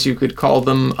 I guess you could call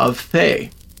them, of Thay.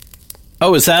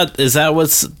 Oh, is that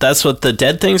that's what the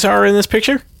dead things are in this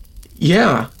picture?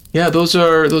 Yeah, those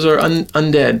are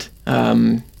undead.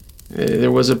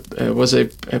 There was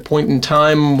a point in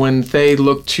time when Thay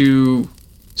looked to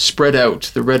spread out.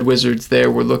 The Red Wizards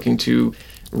there were looking to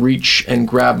reach and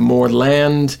grab more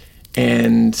land,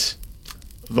 and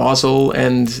Vosel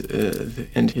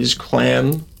and his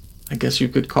clan, I guess you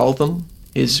could call them,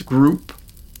 his group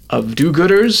of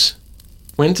do-gooders,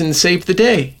 went and saved the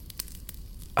day.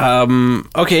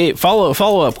 Okay,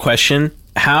 follow-up question.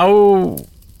 How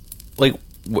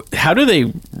do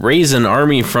they raise an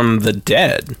army from the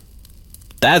dead?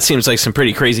 That seems like some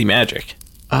pretty crazy magic.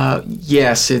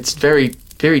 Yes, it's very,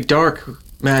 very dark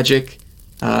magic.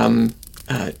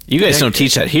 You guys don't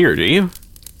teach that here, do you?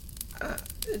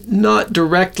 Not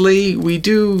directly. We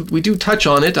do touch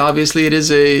on it. Obviously, it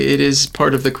is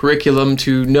part of the curriculum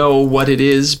to know what it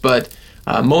is, but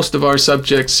most of our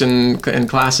subjects and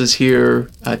classes here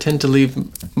tend to leave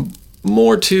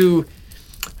more to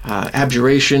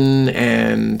abjuration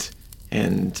and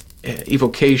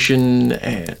evocation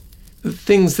and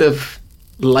things of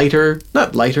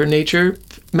not lighter nature.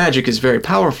 Magic is very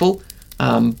powerful,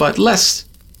 but less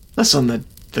on the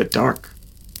dark,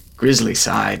 grisly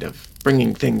side of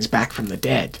bringing things back from the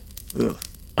dead. Ugh.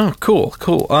 Oh, cool.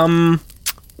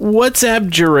 What's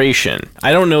abjuration?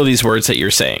 I don't know these words that you're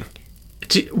saying.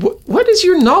 What is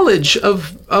your knowledge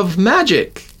of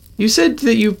magic? You said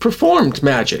that you performed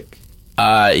magic.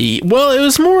 Well, it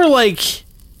was more like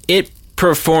it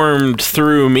performed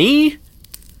through me.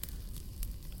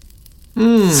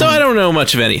 So I don't know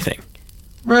much of anything.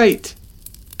 Right.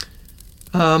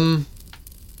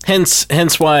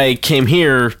 Hence why I came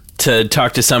here to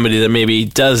talk to somebody that maybe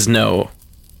does know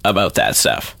about that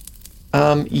stuff.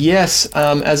 Yes.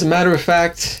 As a matter of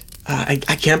fact, I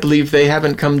can't believe they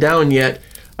haven't come down yet.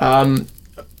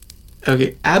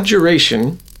 Okay,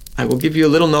 abjuration. I will give you a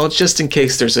little knowledge just in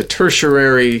case there's a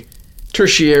tertiary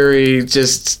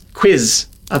just quiz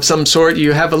of some sort.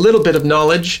 You have a little bit of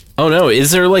knowledge. Oh no,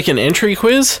 is there like an entry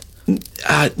quiz?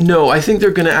 No, I think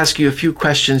they're going to ask you a few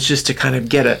questions just to kind of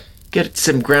get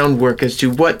some groundwork as to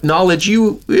what knowledge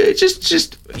you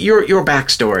just your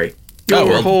backstory.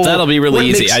 That'll be really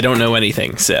easy. I don't know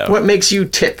anything, so. What makes you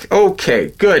tick?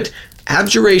 Okay, good.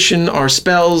 Abjuration are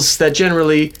spells that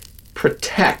generally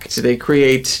protect. They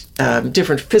create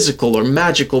different physical or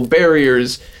magical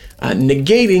barriers,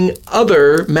 negating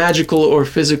other magical or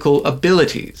physical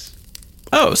abilities.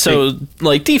 Oh, so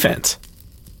like defense.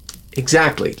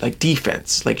 Exactly, like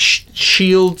defense, like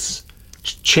shields,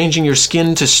 changing your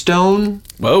skin to stone.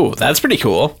 Whoa, that's pretty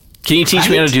cool. Can you teach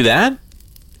me how to do that?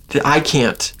 I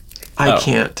can't. I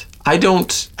can't. I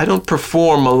don't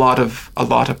perform a lot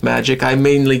of magic. I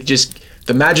mainly just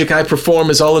the magic I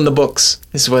perform is all in the books.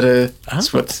 Is what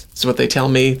they tell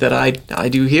me that I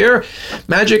do here.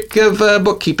 Magic of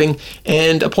bookkeeping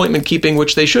and appointment keeping,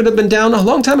 which they should have been down a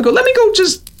long time ago. Let me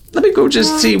go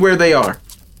just see where they are.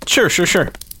 Sure.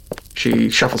 She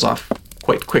shuffles off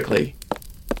quite quickly.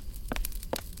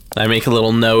 I make a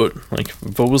little note, like,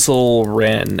 Vozel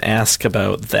Wren, ask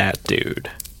about that dude.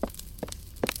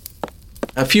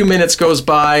 A few minutes goes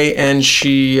by, and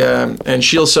she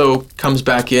also comes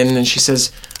back in, and she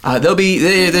says,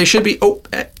 they should be,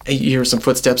 you hear some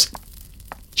footsteps.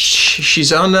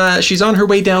 She's on her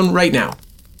way down right now.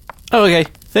 Oh, okay.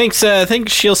 Thanks,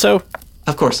 Shielso.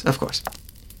 Of course.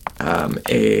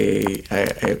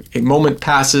 A moment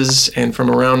passes, and from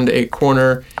around a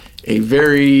corner, a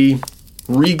very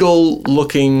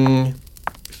regal-looking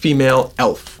female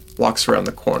elf walks around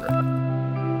the corner.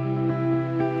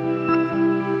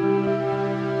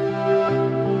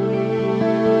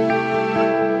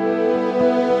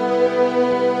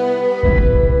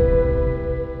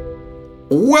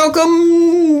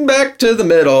 Welcome back to the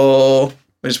middle.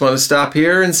 We just want to stop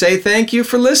here and say thank you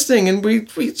for listening, and we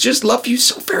just love you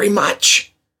so very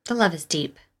much. The love is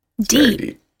deep.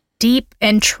 Deep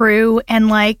and true, and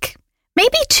like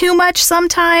maybe too much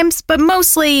sometimes, but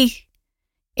mostly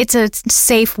it's a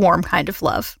safe, warm kind of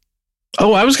love.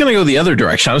 Oh, I was going to go the other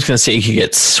direction. I was going to say you could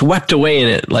get swept away in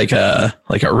it like a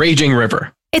raging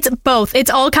river. It's both. It's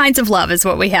all kinds of love is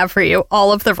what we have for you.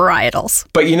 All of the varietals.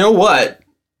 But you know what?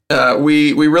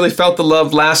 We really felt the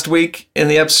love last week in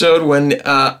the episode when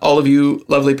all of you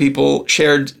lovely people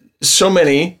shared so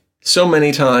many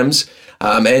times.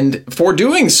 And for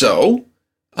doing so,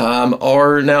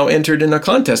 are now entered in a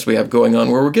contest we have going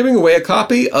on where we're giving away a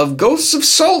copy of Ghosts of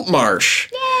Saltmarsh.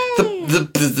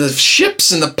 The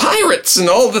ships and the pirates and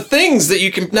all the things that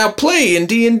you can now play in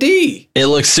D&D. It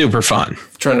looks super fun.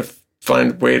 Trying to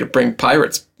find a way to bring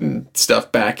pirates and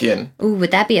stuff back in. Ooh,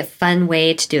 would that be a fun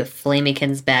way to do a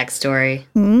Flamikins backstory?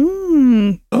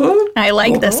 I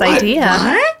like this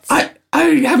idea. What? I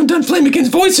haven't done Flamikins'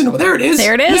 voice in a while. There it is.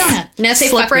 There it is. Yeah. Now say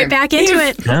Slip right fucker. back into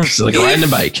it. Yeah, it's like riding a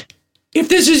bike. If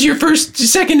this is your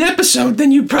second episode,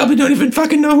 then you probably don't even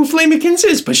fucking know who Flamikins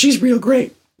is, but she's real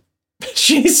great.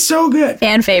 She's so good.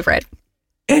 Fan favorite.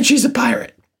 And she's a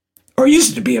pirate. Or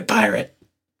used to be a pirate.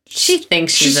 She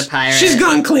thinks she's a pirate. She's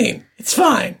gone clean. It's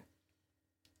fine.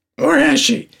 Or has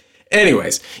she?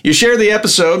 Anyways, you share the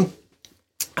episode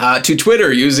to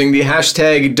Twitter using the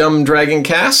hashtag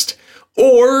DumbDragonCast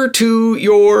or to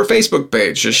your Facebook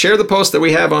page. Just share the post that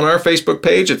we have on our Facebook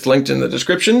page. It's linked in the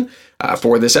description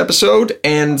for this episode.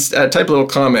 And type a little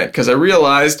comment, because I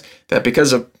realized that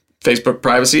because of Facebook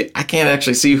privacy, I can't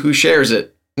actually see who shares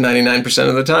it 99%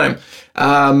 of the time.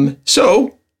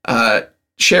 So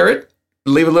share it.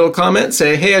 Leave a little comment,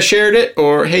 say, hey, I shared it,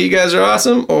 or hey, you guys are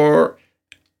awesome, or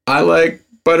I like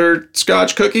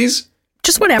butterscotch cookies.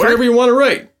 Just whatever. Whatever you want to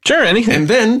write. Sure, anything. And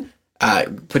then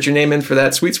put your name in for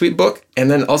that sweet, sweet book, and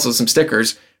then also some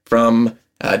stickers from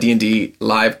D&D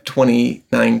Live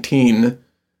 2019,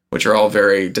 which are all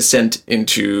very Descent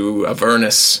into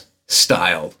Avernus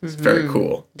style. It's very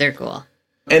cool. They're cool.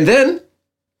 And then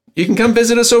you can come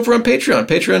visit us over on Patreon,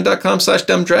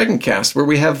 patreon.com/dumbdragoncast, where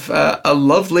we have a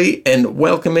lovely and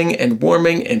welcoming and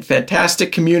warming and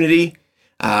fantastic community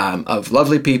of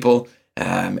lovely people.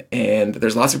 And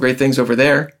there's lots of great things over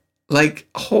there, like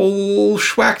a whole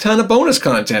schwack ton of bonus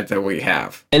content that we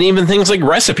have. And even things like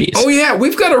recipes. Oh, yeah,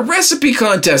 we've got a recipe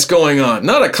contest going on.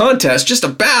 Not a contest, just a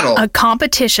battle. A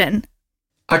competition.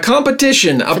 A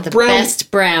competition. For the best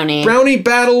brownie. Brownie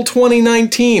Battle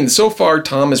 2019. So far,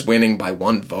 Tom is winning by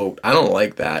 1 vote. I don't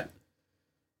like that.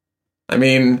 I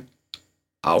mean,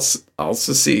 I'll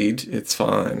secede. It's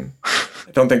fine.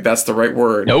 I don't think that's the right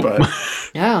word. Nope. But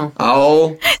No.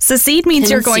 I'll... Secede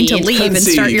means you're going to leave and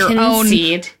start your own...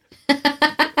 Concede.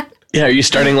 Yeah, are you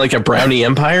starting like a brownie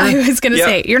empire? I was going to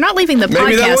say, you're not leaving the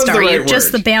Maybe that was podcast, the are you? right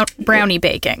Just word. the brownie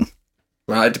baking.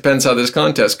 Well, it depends how this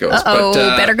contest goes. Uh-oh,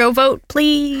 but, better go vote,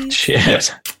 please.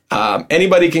 Shit.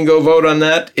 Anybody can go vote on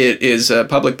that. It is a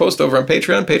public post over on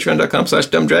Patreon,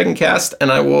 patreon.com/dumbdragoncast,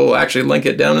 and I will actually link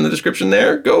it down in the description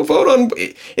there. Go vote on...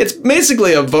 It's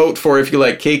basically a vote for if you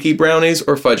like cakey brownies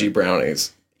or fudgy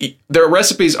brownies. Their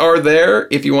recipes are there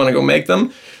if you want to go make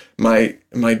them. My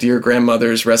dear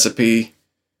grandmother's recipe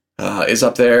is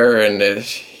up there, and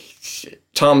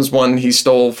Tom's one he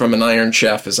stole from an Iron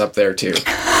Chef is up there too.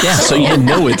 Yeah, so you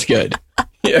know it's good.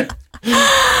 Yeah,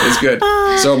 it's good.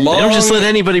 So long. They don't just let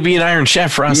anybody be an Iron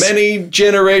Chef for us. Many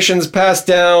generations passed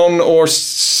down or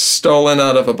stolen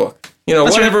out of a book. You know,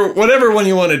 That's whatever one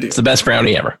you want to do. It's the best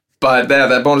brownie ever. But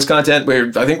that bonus content,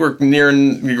 I think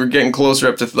we're getting closer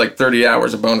up to like 30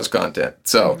 hours of bonus content.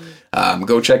 So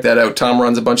go check that out. Tom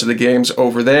runs a bunch of the games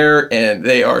over there, and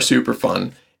they are super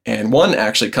fun. And one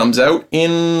actually comes out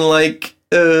in like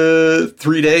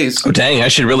 3 days. Oh, dang, I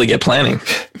should really get planning.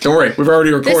 Don't worry, we've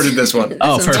already recorded this one.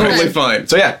 Oh, This perfect. one's Totally fine.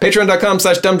 So yeah,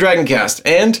 patreon.com/dumbdragoncast,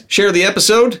 and share the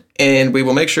episode, and we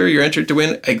will make sure you're entered to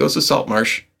win a Ghost of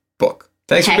Saltmarsh book.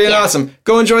 Thanks for Heck being yeah. awesome.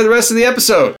 Go enjoy the rest of the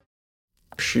episode.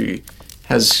 She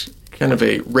has kind of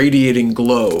a radiating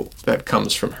glow that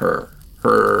comes from her.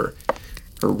 Her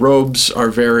robes are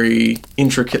very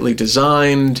intricately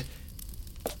designed,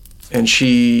 and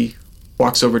she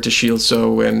walks over to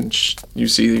Shielso, and you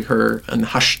see her in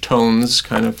hushed tones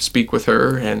kind of speak with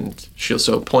her, and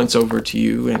Shielso points over to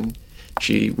you, and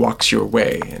she walks your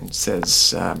way and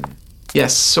says,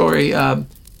 yes, sorry,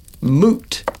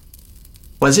 Moot,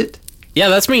 was it? Yeah,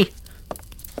 that's me.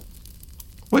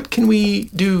 What can we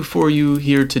do for you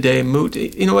here today, Moot?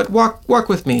 You know what, walk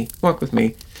with me,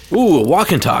 Ooh,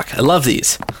 walk and talk. I love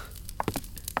these.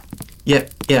 Yeah,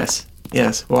 yes,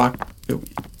 walk.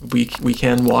 We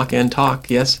can walk and talk,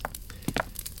 yes.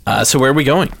 So where are we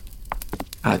going?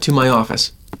 To my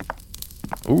office.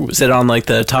 Ooh, is it on like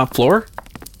the top floor?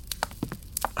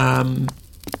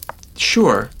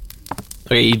 Sure.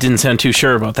 Okay, you didn't sound too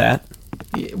sure about that.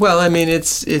 Well, I mean,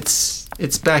 it's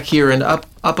back here and up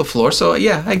a floor, so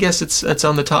yeah, I guess it's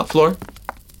on the top floor.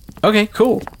 Okay,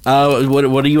 cool.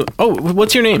 What are you? Oh,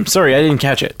 what's your name? Sorry, I didn't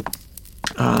catch it.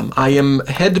 I am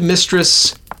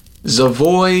Headmistress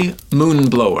Zavoy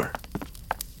Moonblower.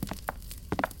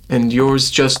 And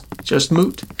yours just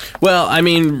Moot? Well, I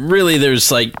mean, really,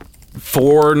 there's like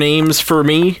 4 names for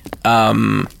me.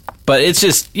 But it's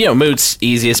just, Moot's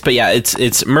easiest. But yeah, it's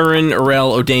Murrin,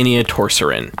 Arel, Odania,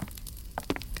 Torsarin.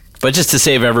 But just to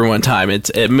save everyone time,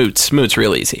 it's Moot's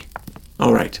real easy.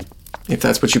 All right. If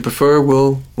that's what you prefer,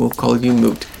 we'll call you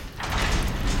Moot.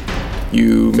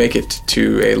 You make it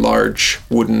to a large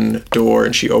wooden door,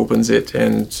 and she opens it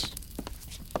and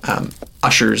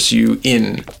ushers you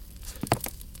in.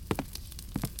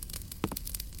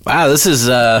 Wow, this is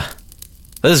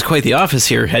quite the office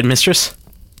here, Headmistress.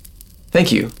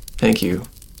 Thank you.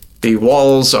 The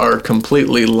walls are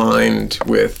completely lined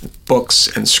with books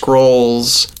and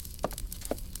scrolls,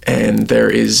 and there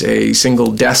is a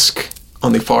single desk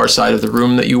on the far side of the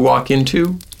room that you walk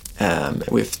into,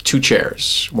 with 2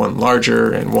 chairs, one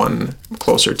larger and one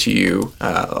closer to you,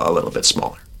 a little bit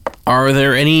smaller. Are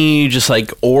there any just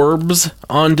like orbs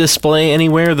on display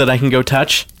anywhere that I can go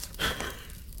touch?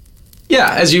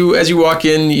 Yeah, as you walk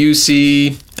in, you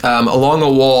see along a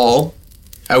wall,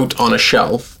 out on a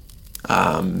shelf,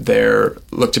 there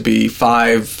look to be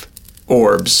 5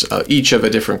 orbs, each of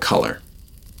a different color.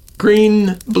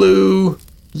 Green, blue,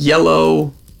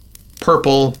 yellow,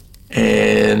 purple,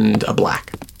 and a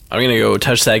black. I'm gonna go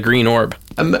touch that green orb.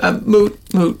 Moot,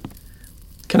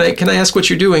 can I ask what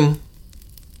you're doing?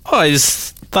 Oh, I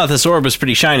just thought this orb was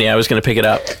pretty shiny. I was gonna pick it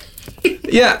up.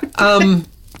 Yeah,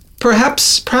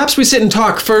 perhaps we sit and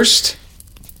talk first.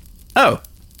 Oh,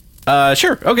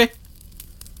 sure, okay.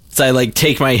 So I like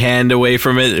take my hand away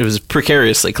from it. It was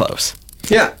precariously close.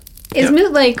 Yeah. Is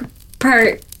Moot like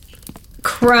part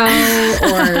crow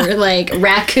or like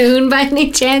raccoon by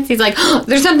any chance? He's like, oh,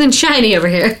 there's something shiny over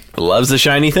here. Loves the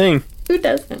shiny thing. Who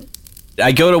doesn't?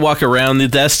 I go to walk around the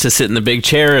desk to sit in the big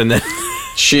chair, and then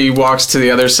She walks to the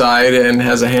other side and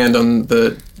has a hand on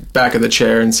the back of the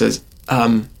chair and says,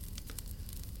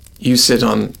 you sit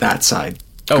on that side.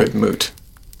 Oh. Good Moot.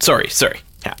 sorry.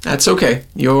 Yeah. That's okay.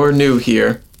 You're new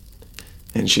here.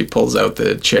 And she pulls out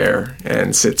the chair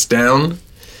and sits down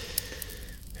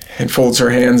and folds her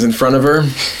hands in front of her.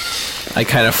 I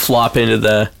kind of flop into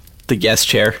the guest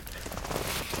chair.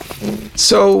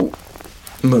 So,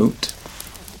 Moot,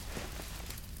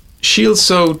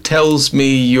 Shielso tells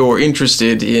me you're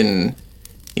interested in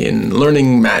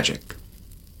learning magic.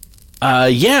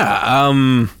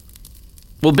 Yeah.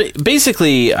 Well,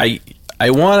 basically, I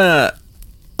want to...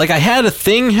 Like, I had a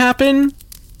thing happen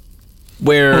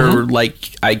where,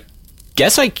 like, I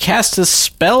guess I cast a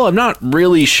spell. I'm not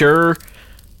really sure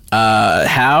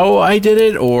how I did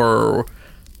it or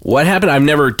what happened. I've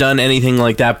never done anything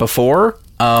like that before.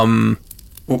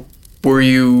 Were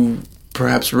you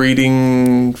perhaps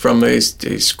reading from a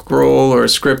scroll or a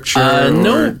scripture?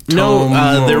 No.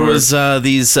 There was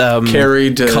these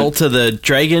carried Cult of the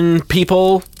Dragon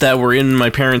people that were in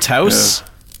my parents' house,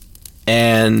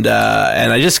 and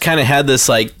I just kind of had this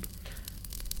like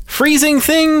freezing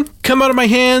thing come out of my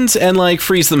hands and like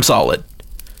freeze them solid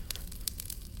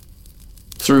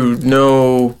through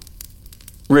no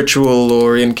ritual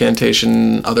or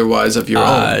incantation otherwise of your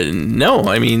own. No,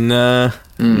 I mean,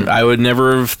 I would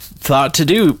never have thought to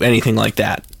do anything like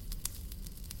that.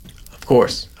 Of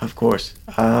course.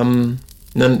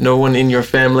 No one in your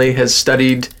family has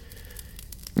studied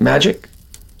magic?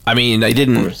 I mean, I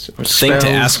didn't Or think to spells,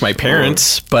 ask my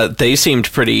parents, but they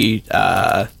seemed pretty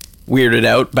weirded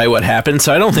out by what happened,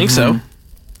 so I don't think so.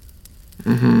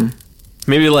 Mm-hmm.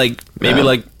 Maybe like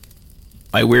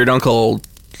my weird uncle,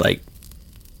 like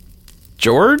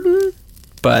Jordan,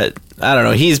 but I don't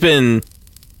know.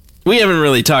 We haven't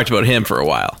really talked about him for a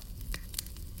while.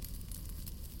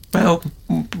 Well,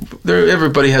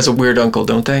 everybody has a weird uncle,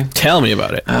 don't they? Tell me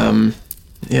about it.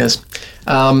 Yes.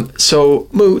 So,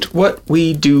 Moot, what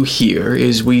we do here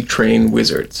is we train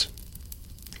wizards.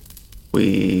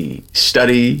 We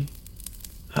study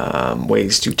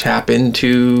ways to tap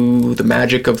into the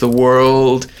magic of the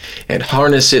world and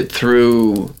harness it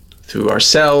through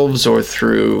ourselves or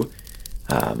through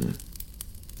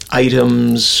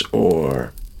items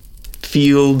or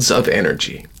fields of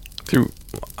energy. Through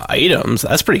items?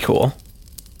 That's pretty cool.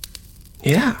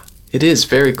 Yeah, it is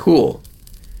very cool.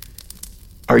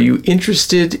 Are you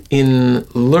interested in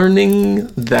learning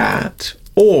that,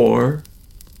 or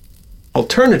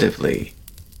alternatively,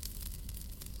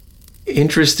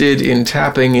 interested in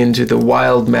tapping into the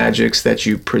wild magics that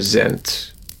you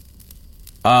present?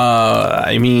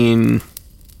 I mean,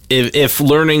 if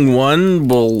learning one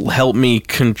will help me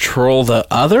control the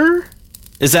other?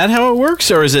 Is that how it works,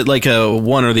 or is it like a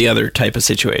one or the other type of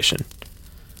situation?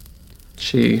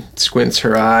 She squints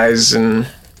her eyes and...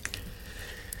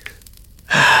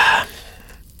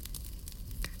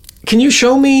 Can you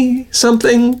show me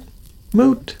something,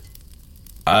 Moot?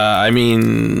 I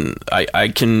mean, I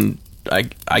don't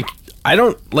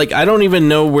even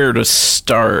know where to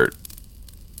start.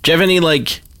 Do you have any,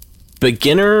 like,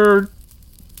 beginner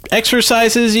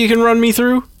exercises you can run me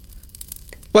through?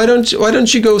 Why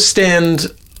don't you go stand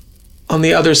on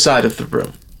the other side of the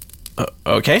room?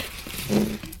 Okay.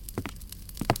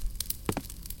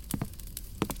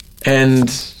 And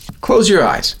close your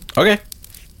eyes. Okay.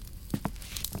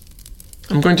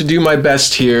 I'm going to do my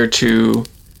best here to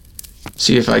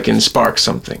see if I can spark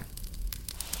something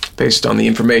based on the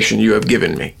information you have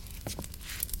given me.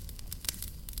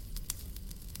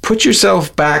 Put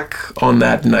yourself back on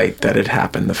that night that it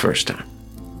happened the first time.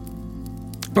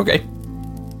 Okay.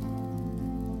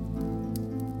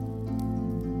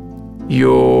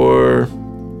 Your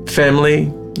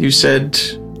family, you said?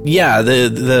 Yeah,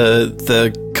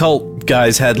 the cult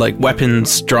guys had like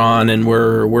weapons drawn and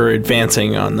were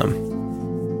advancing on them.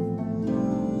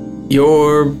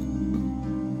 Your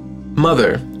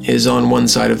mother is on one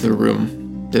side of the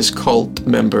room. This cult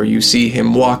member, you see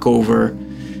him walk over,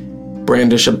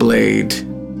 brandish a blade,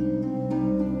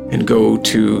 and go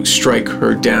to strike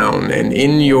her down. And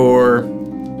in your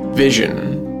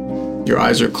vision, your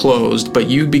eyes are closed, but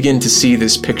you begin to see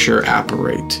this picture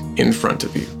apparate in front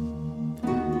of you.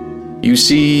 You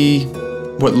see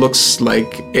what looks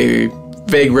like a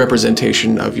vague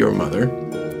representation of your mother.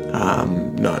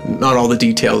 Not all the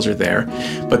details are there,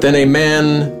 but then a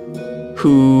man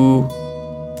who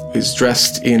is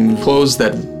dressed in clothes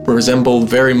that resemble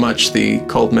very much the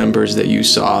cult members that you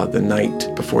saw the night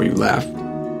before you left,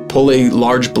 pull a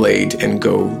large blade and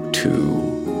go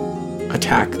to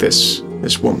attack this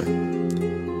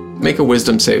woman. Make a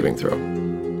wisdom saving throw.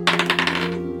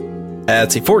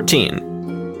 That's a 14.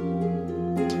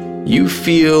 You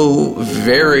feel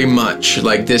very much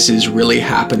like this is really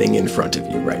happening in front of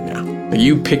you right now.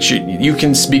 You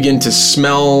can begin to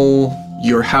smell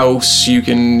your house, you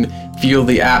can feel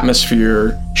the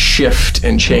atmosphere shift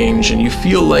and change, and you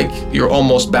feel like you're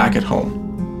almost back at home.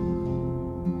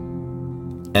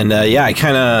 And I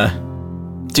kind of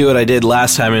do what I did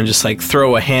last time and just like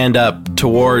throw a hand up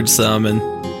towards them and,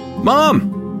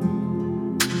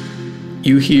 Mom!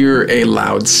 You hear a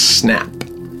loud snap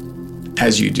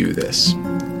as you do this.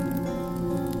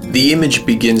 The image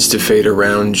begins to fade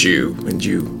around you, and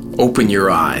you open your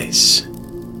eyes.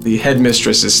 The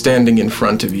headmistress is standing in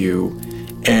front of you,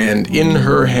 and in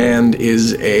her hand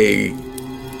is a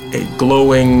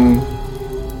glowing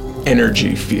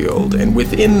energy field, and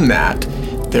within that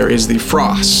there is the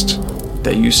frost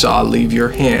that you saw leave your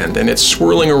hand, and it's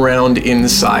swirling around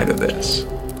inside of this.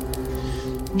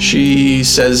 She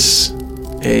says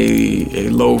a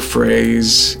low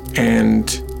phrase, and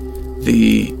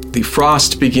the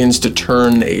frost begins to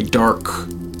turn a dark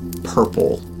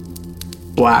purple,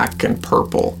 black and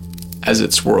purple, as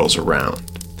it swirls around.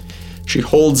 She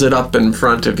holds it up in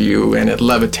front of you and it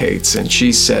levitates, and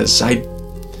she says,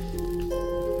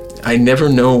 I never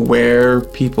know where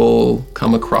people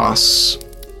come across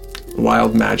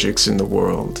wild magics in the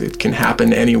world. It can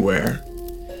happen anywhere.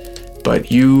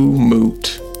 But you,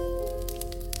 Moot,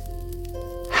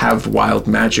 have wild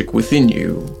magic within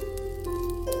you.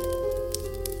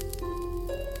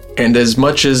 And as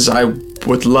much as I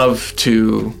would love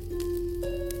to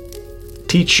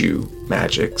teach you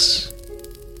magics,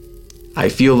 I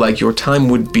feel like your time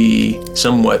would be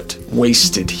somewhat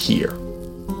wasted here.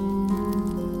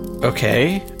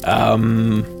 Okay.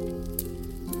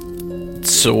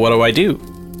 So what do I do?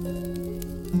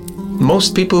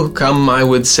 Most people who come, I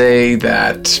would say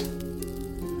that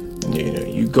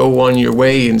you go on your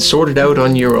way and sort it out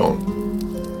on your own.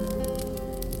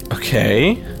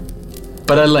 Okay.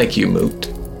 But I like you, Moot.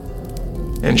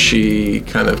 And she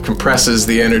kind of compresses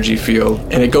the energy field,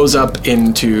 and it goes up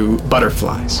into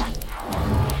butterflies.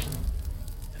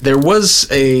 There was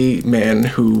a man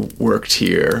who worked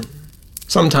here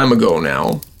some time ago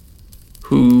now,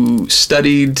 who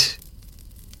studied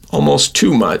almost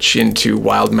too much into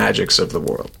wild magics of the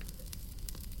world.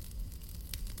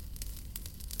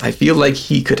 I feel like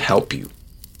he could help you.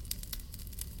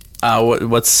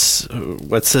 What's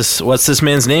this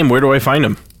man's name? Where do I find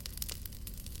him?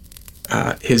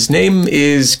 His name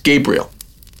is Gabriel.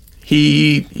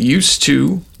 He used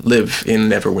to live in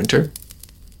Neverwinter.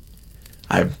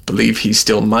 I believe he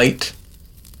still might.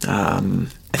 I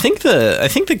think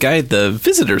the guy at the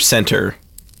visitor center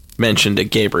mentioned a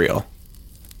Gabriel.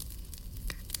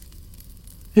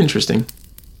 Interesting.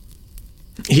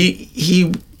 He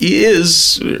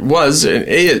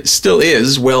still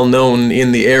is well known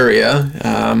in the area.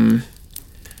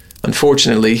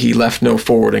 Unfortunately, he left no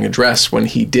forwarding address when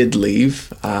he did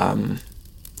leave.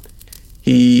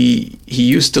 He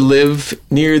used to live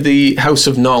near the House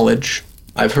of Knowledge.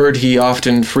 I've heard he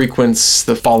often frequents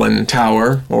the Fallen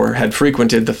Tower, or had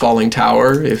frequented the Falling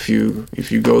Tower. If you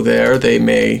go there, they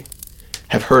may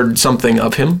have heard something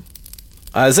of him.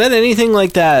 Is that anything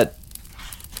like that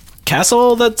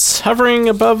castle that's hovering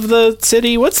above the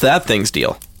city? What's that thing's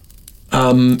deal?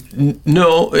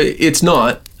 No, it's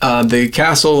not. The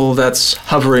castle that's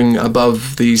hovering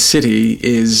above the city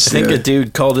is... I think a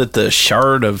dude called it the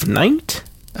Shard of Night?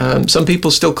 Some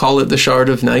people still call it the Shard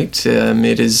of Night.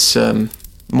 It is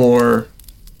more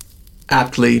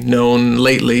aptly known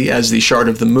lately as the Shard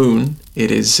of the Moon.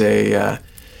 It is a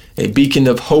beacon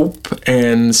of hope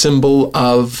and symbol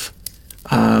of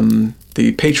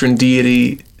the patron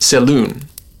deity Selûne.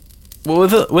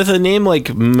 Well, with a name like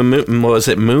was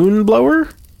it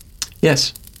Moonblower?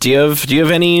 Yes. Do you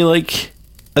have any like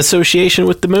association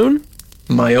with the moon?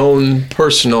 My own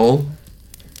personal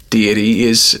deity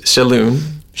is Selûne.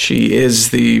 She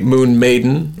is the Moon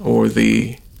Maiden, or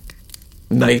the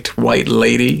Night White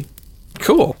Lady.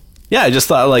 Cool. Yeah, I just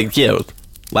thought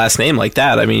last name like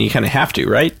that. I mean, you kind of have to,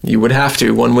 right? You would have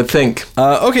to. One would think.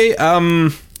 Okay.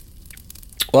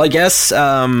 Well, I guess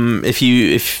if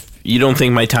you don't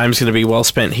think my time's going to be well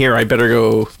spent here, I better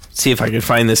go see if I can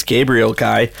find this Gabriel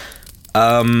guy.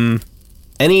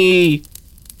 Any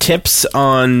tips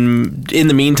on, in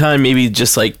the meantime, maybe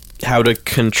just like how to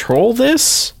control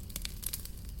this?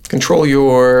 Control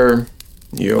your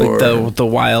like the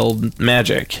wild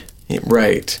magic.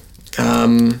 Right.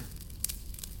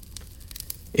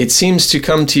 It seems to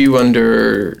come to you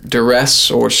under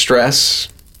duress or stress.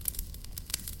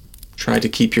 Try to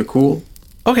keep your cool.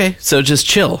 Okay, so just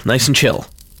chill, nice and chill.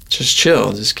 Just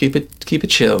chill. Just keep it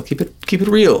chill. Keep it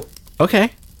real.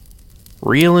 Okay.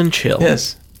 Real and chill.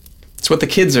 Yes. It's what the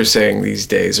kids are saying these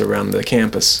days around the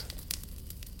campus.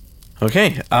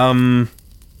 Okay.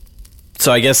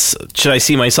 So I guess, should I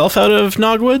see myself out of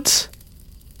Nogwoods?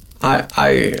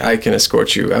 I can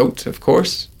escort you out, of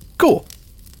course. Cool.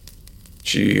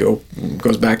 She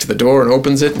goes back to the door and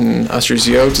opens it and ushers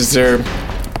you out. Is there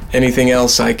anything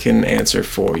else I can answer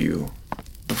for you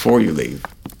before you leave?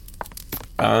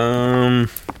 No,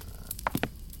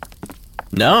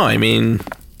 I mean,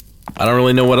 I don't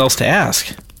really know what else to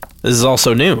ask. This is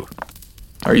also new.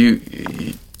 Are you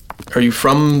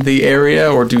from the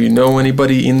area, or do you know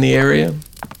anybody in the area?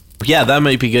 Yeah, that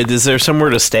might be good. Is there somewhere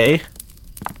to stay?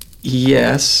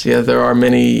 Yes. Yeah, there are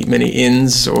many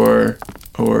inns or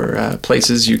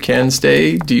places you can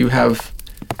stay. Do you have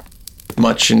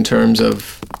much in terms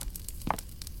of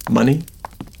money?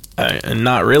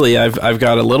 Not really. I've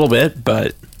got a little bit,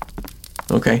 but...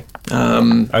 Okay.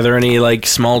 Are there any, like,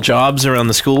 small jobs around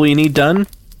the school you need done?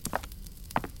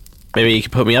 Maybe you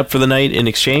could put me up for the night in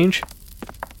exchange?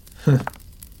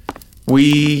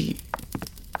 We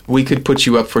could put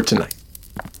you up for tonight,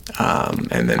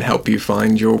 and then help you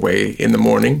find your way in the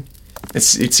morning. It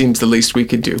seems the least we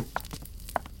could do,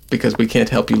 because we can't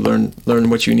help you learn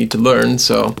what you need to learn.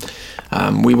 So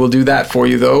we will do that for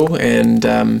you, though,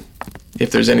 and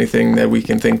if there's anything that we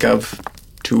can think of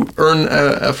to earn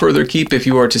a further keep if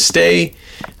you are to stay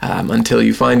until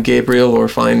you find Gabriel or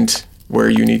find where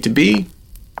you need to be,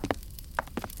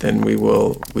 then we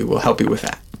will help you with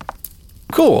that.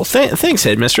 Cool. Thanks,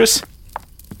 Headmistress.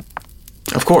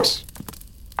 Of course.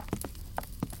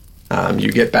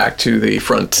 You get back to the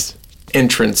front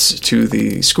entrance to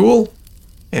the school,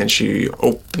 and she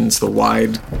opens the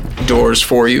wide doors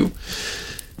for you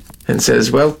and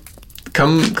says, well,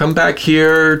 come back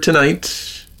here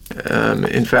tonight.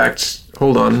 In fact,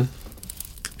 hold on.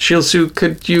 Shilsu,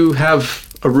 could you have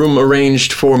a room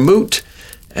arranged for Moot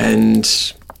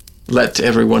and let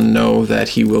everyone know that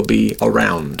he will be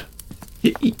around?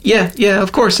 Yeah,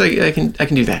 of course, I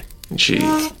can do that. And she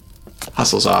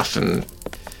hustles off, and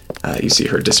you see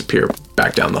her disappear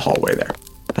back down the hallway there.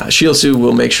 Shilsu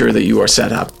will make sure that you are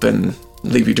set up and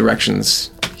leave you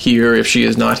directions here, if she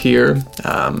is not here,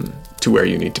 to where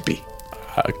you need to be.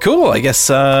 Cool. I guess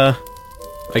I'll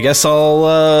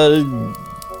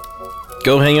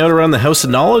go hang out around the House of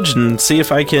Knowledge and see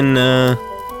if I can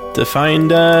to find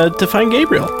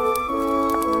Gabriel.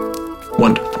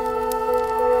 Wonderful.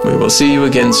 We will see you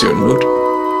again soon, Moot.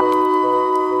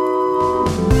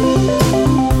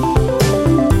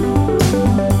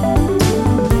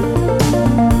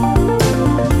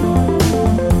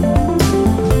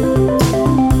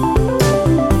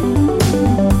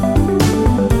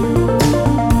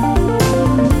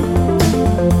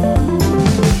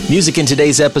 Music in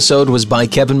today's episode was by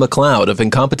Kevin MacLeod of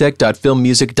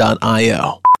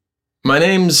Incompetech.filmmusic.io. My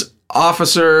name's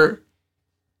Officer...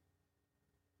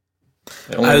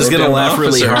 I was going to laugh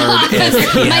really hard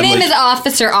if he My name is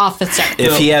Officer.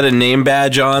 If he had a name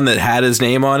badge on that had his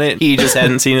name on it, he just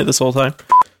hadn't seen it this whole time.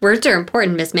 Words are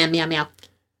important, Miss Meow Meow Meow.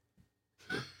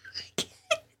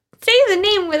 Say the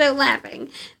name without laughing.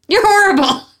 You're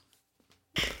horrible.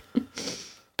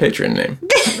 Patron name.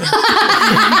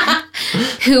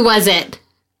 Who was it?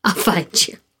 I'll find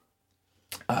you.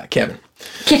 Kevin.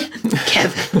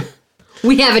 Kevin.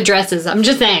 We have addresses. I'm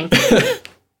just saying.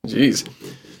 Jeez.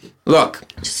 Look.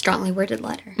 Just strongly worded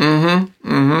letter.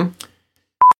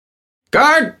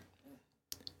 Guard!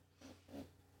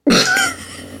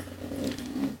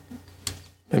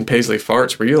 And Paisley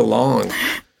farts real long.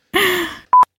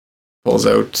 Pulls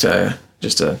out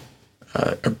just a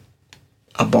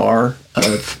bar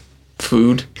of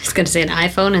food. I was going to say an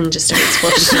iPhone and just starts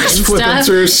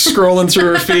scrolling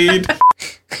through her feed.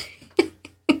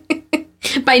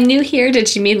 By new here, did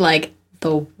she mean like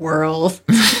the world?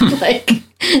 Like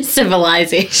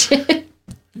civilization?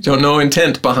 Don't know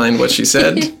intent behind what she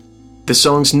said. The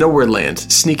songs Nowhere Land,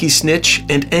 Sneaky Snitch,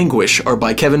 and Anguish are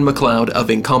by Kevin MacLeod of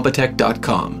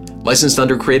Incompetech.com. Licensed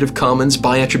under Creative Commons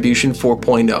by Attribution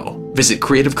 4.0. Visit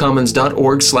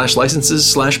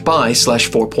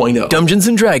creativcommons.org/licenses/by/4.0. Dungeons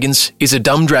 & Dragons is a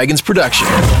Dumb Dragons production.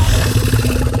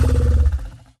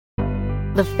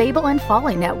 The Fable and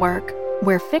Folly Network,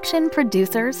 where fiction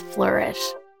producers flourish.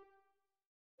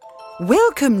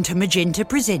 Welcome to Magenta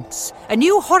Presents, a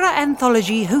new horror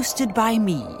anthology hosted by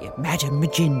me, Madam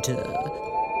Magenta.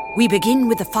 We begin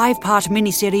with the 5-part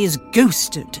miniseries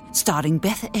Ghosted, starring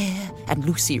Beth Eyre and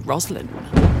Lucy Roslin.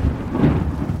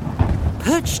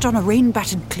 Perched on a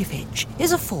rain-battered cliff edge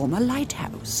is a former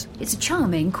lighthouse. It's a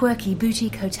charming, quirky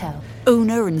boutique hotel.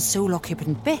 Owner and sole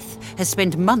occupant Beth has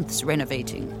spent months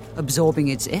renovating, absorbing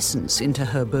its essence into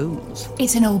her bones.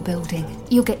 It's an old building.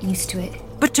 You'll get used to it.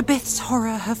 But to Beth's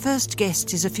horror, her first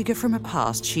guest is a figure from a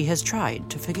past she has tried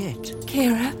to forget.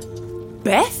 Kira?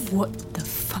 Beth? What the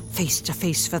fuck? Face to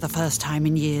face for the first time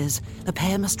in years, the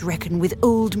pair must reckon with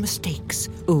old mistakes,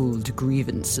 old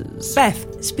grievances.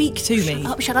 Beth, speak to me.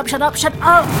 Shut up.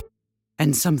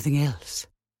 And something else.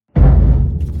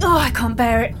 Oh, I can't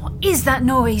bear it. What is that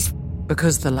noise?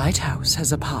 Because the lighthouse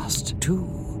has a past, too.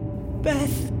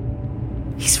 Beth.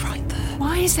 He's right there.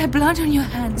 Why is there blood on your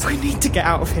hands? We need to get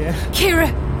out of here.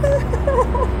 Kira!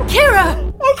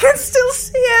 Kira! I can still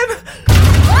see him!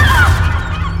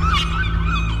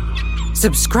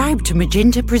 Subscribe to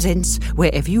Magenta Presents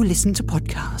wherever you listen to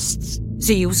podcasts.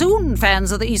 See you soon,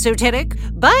 fans of the esoteric.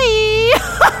 Bye!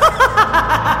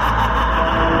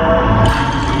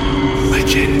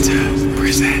 Magenta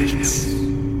Presents.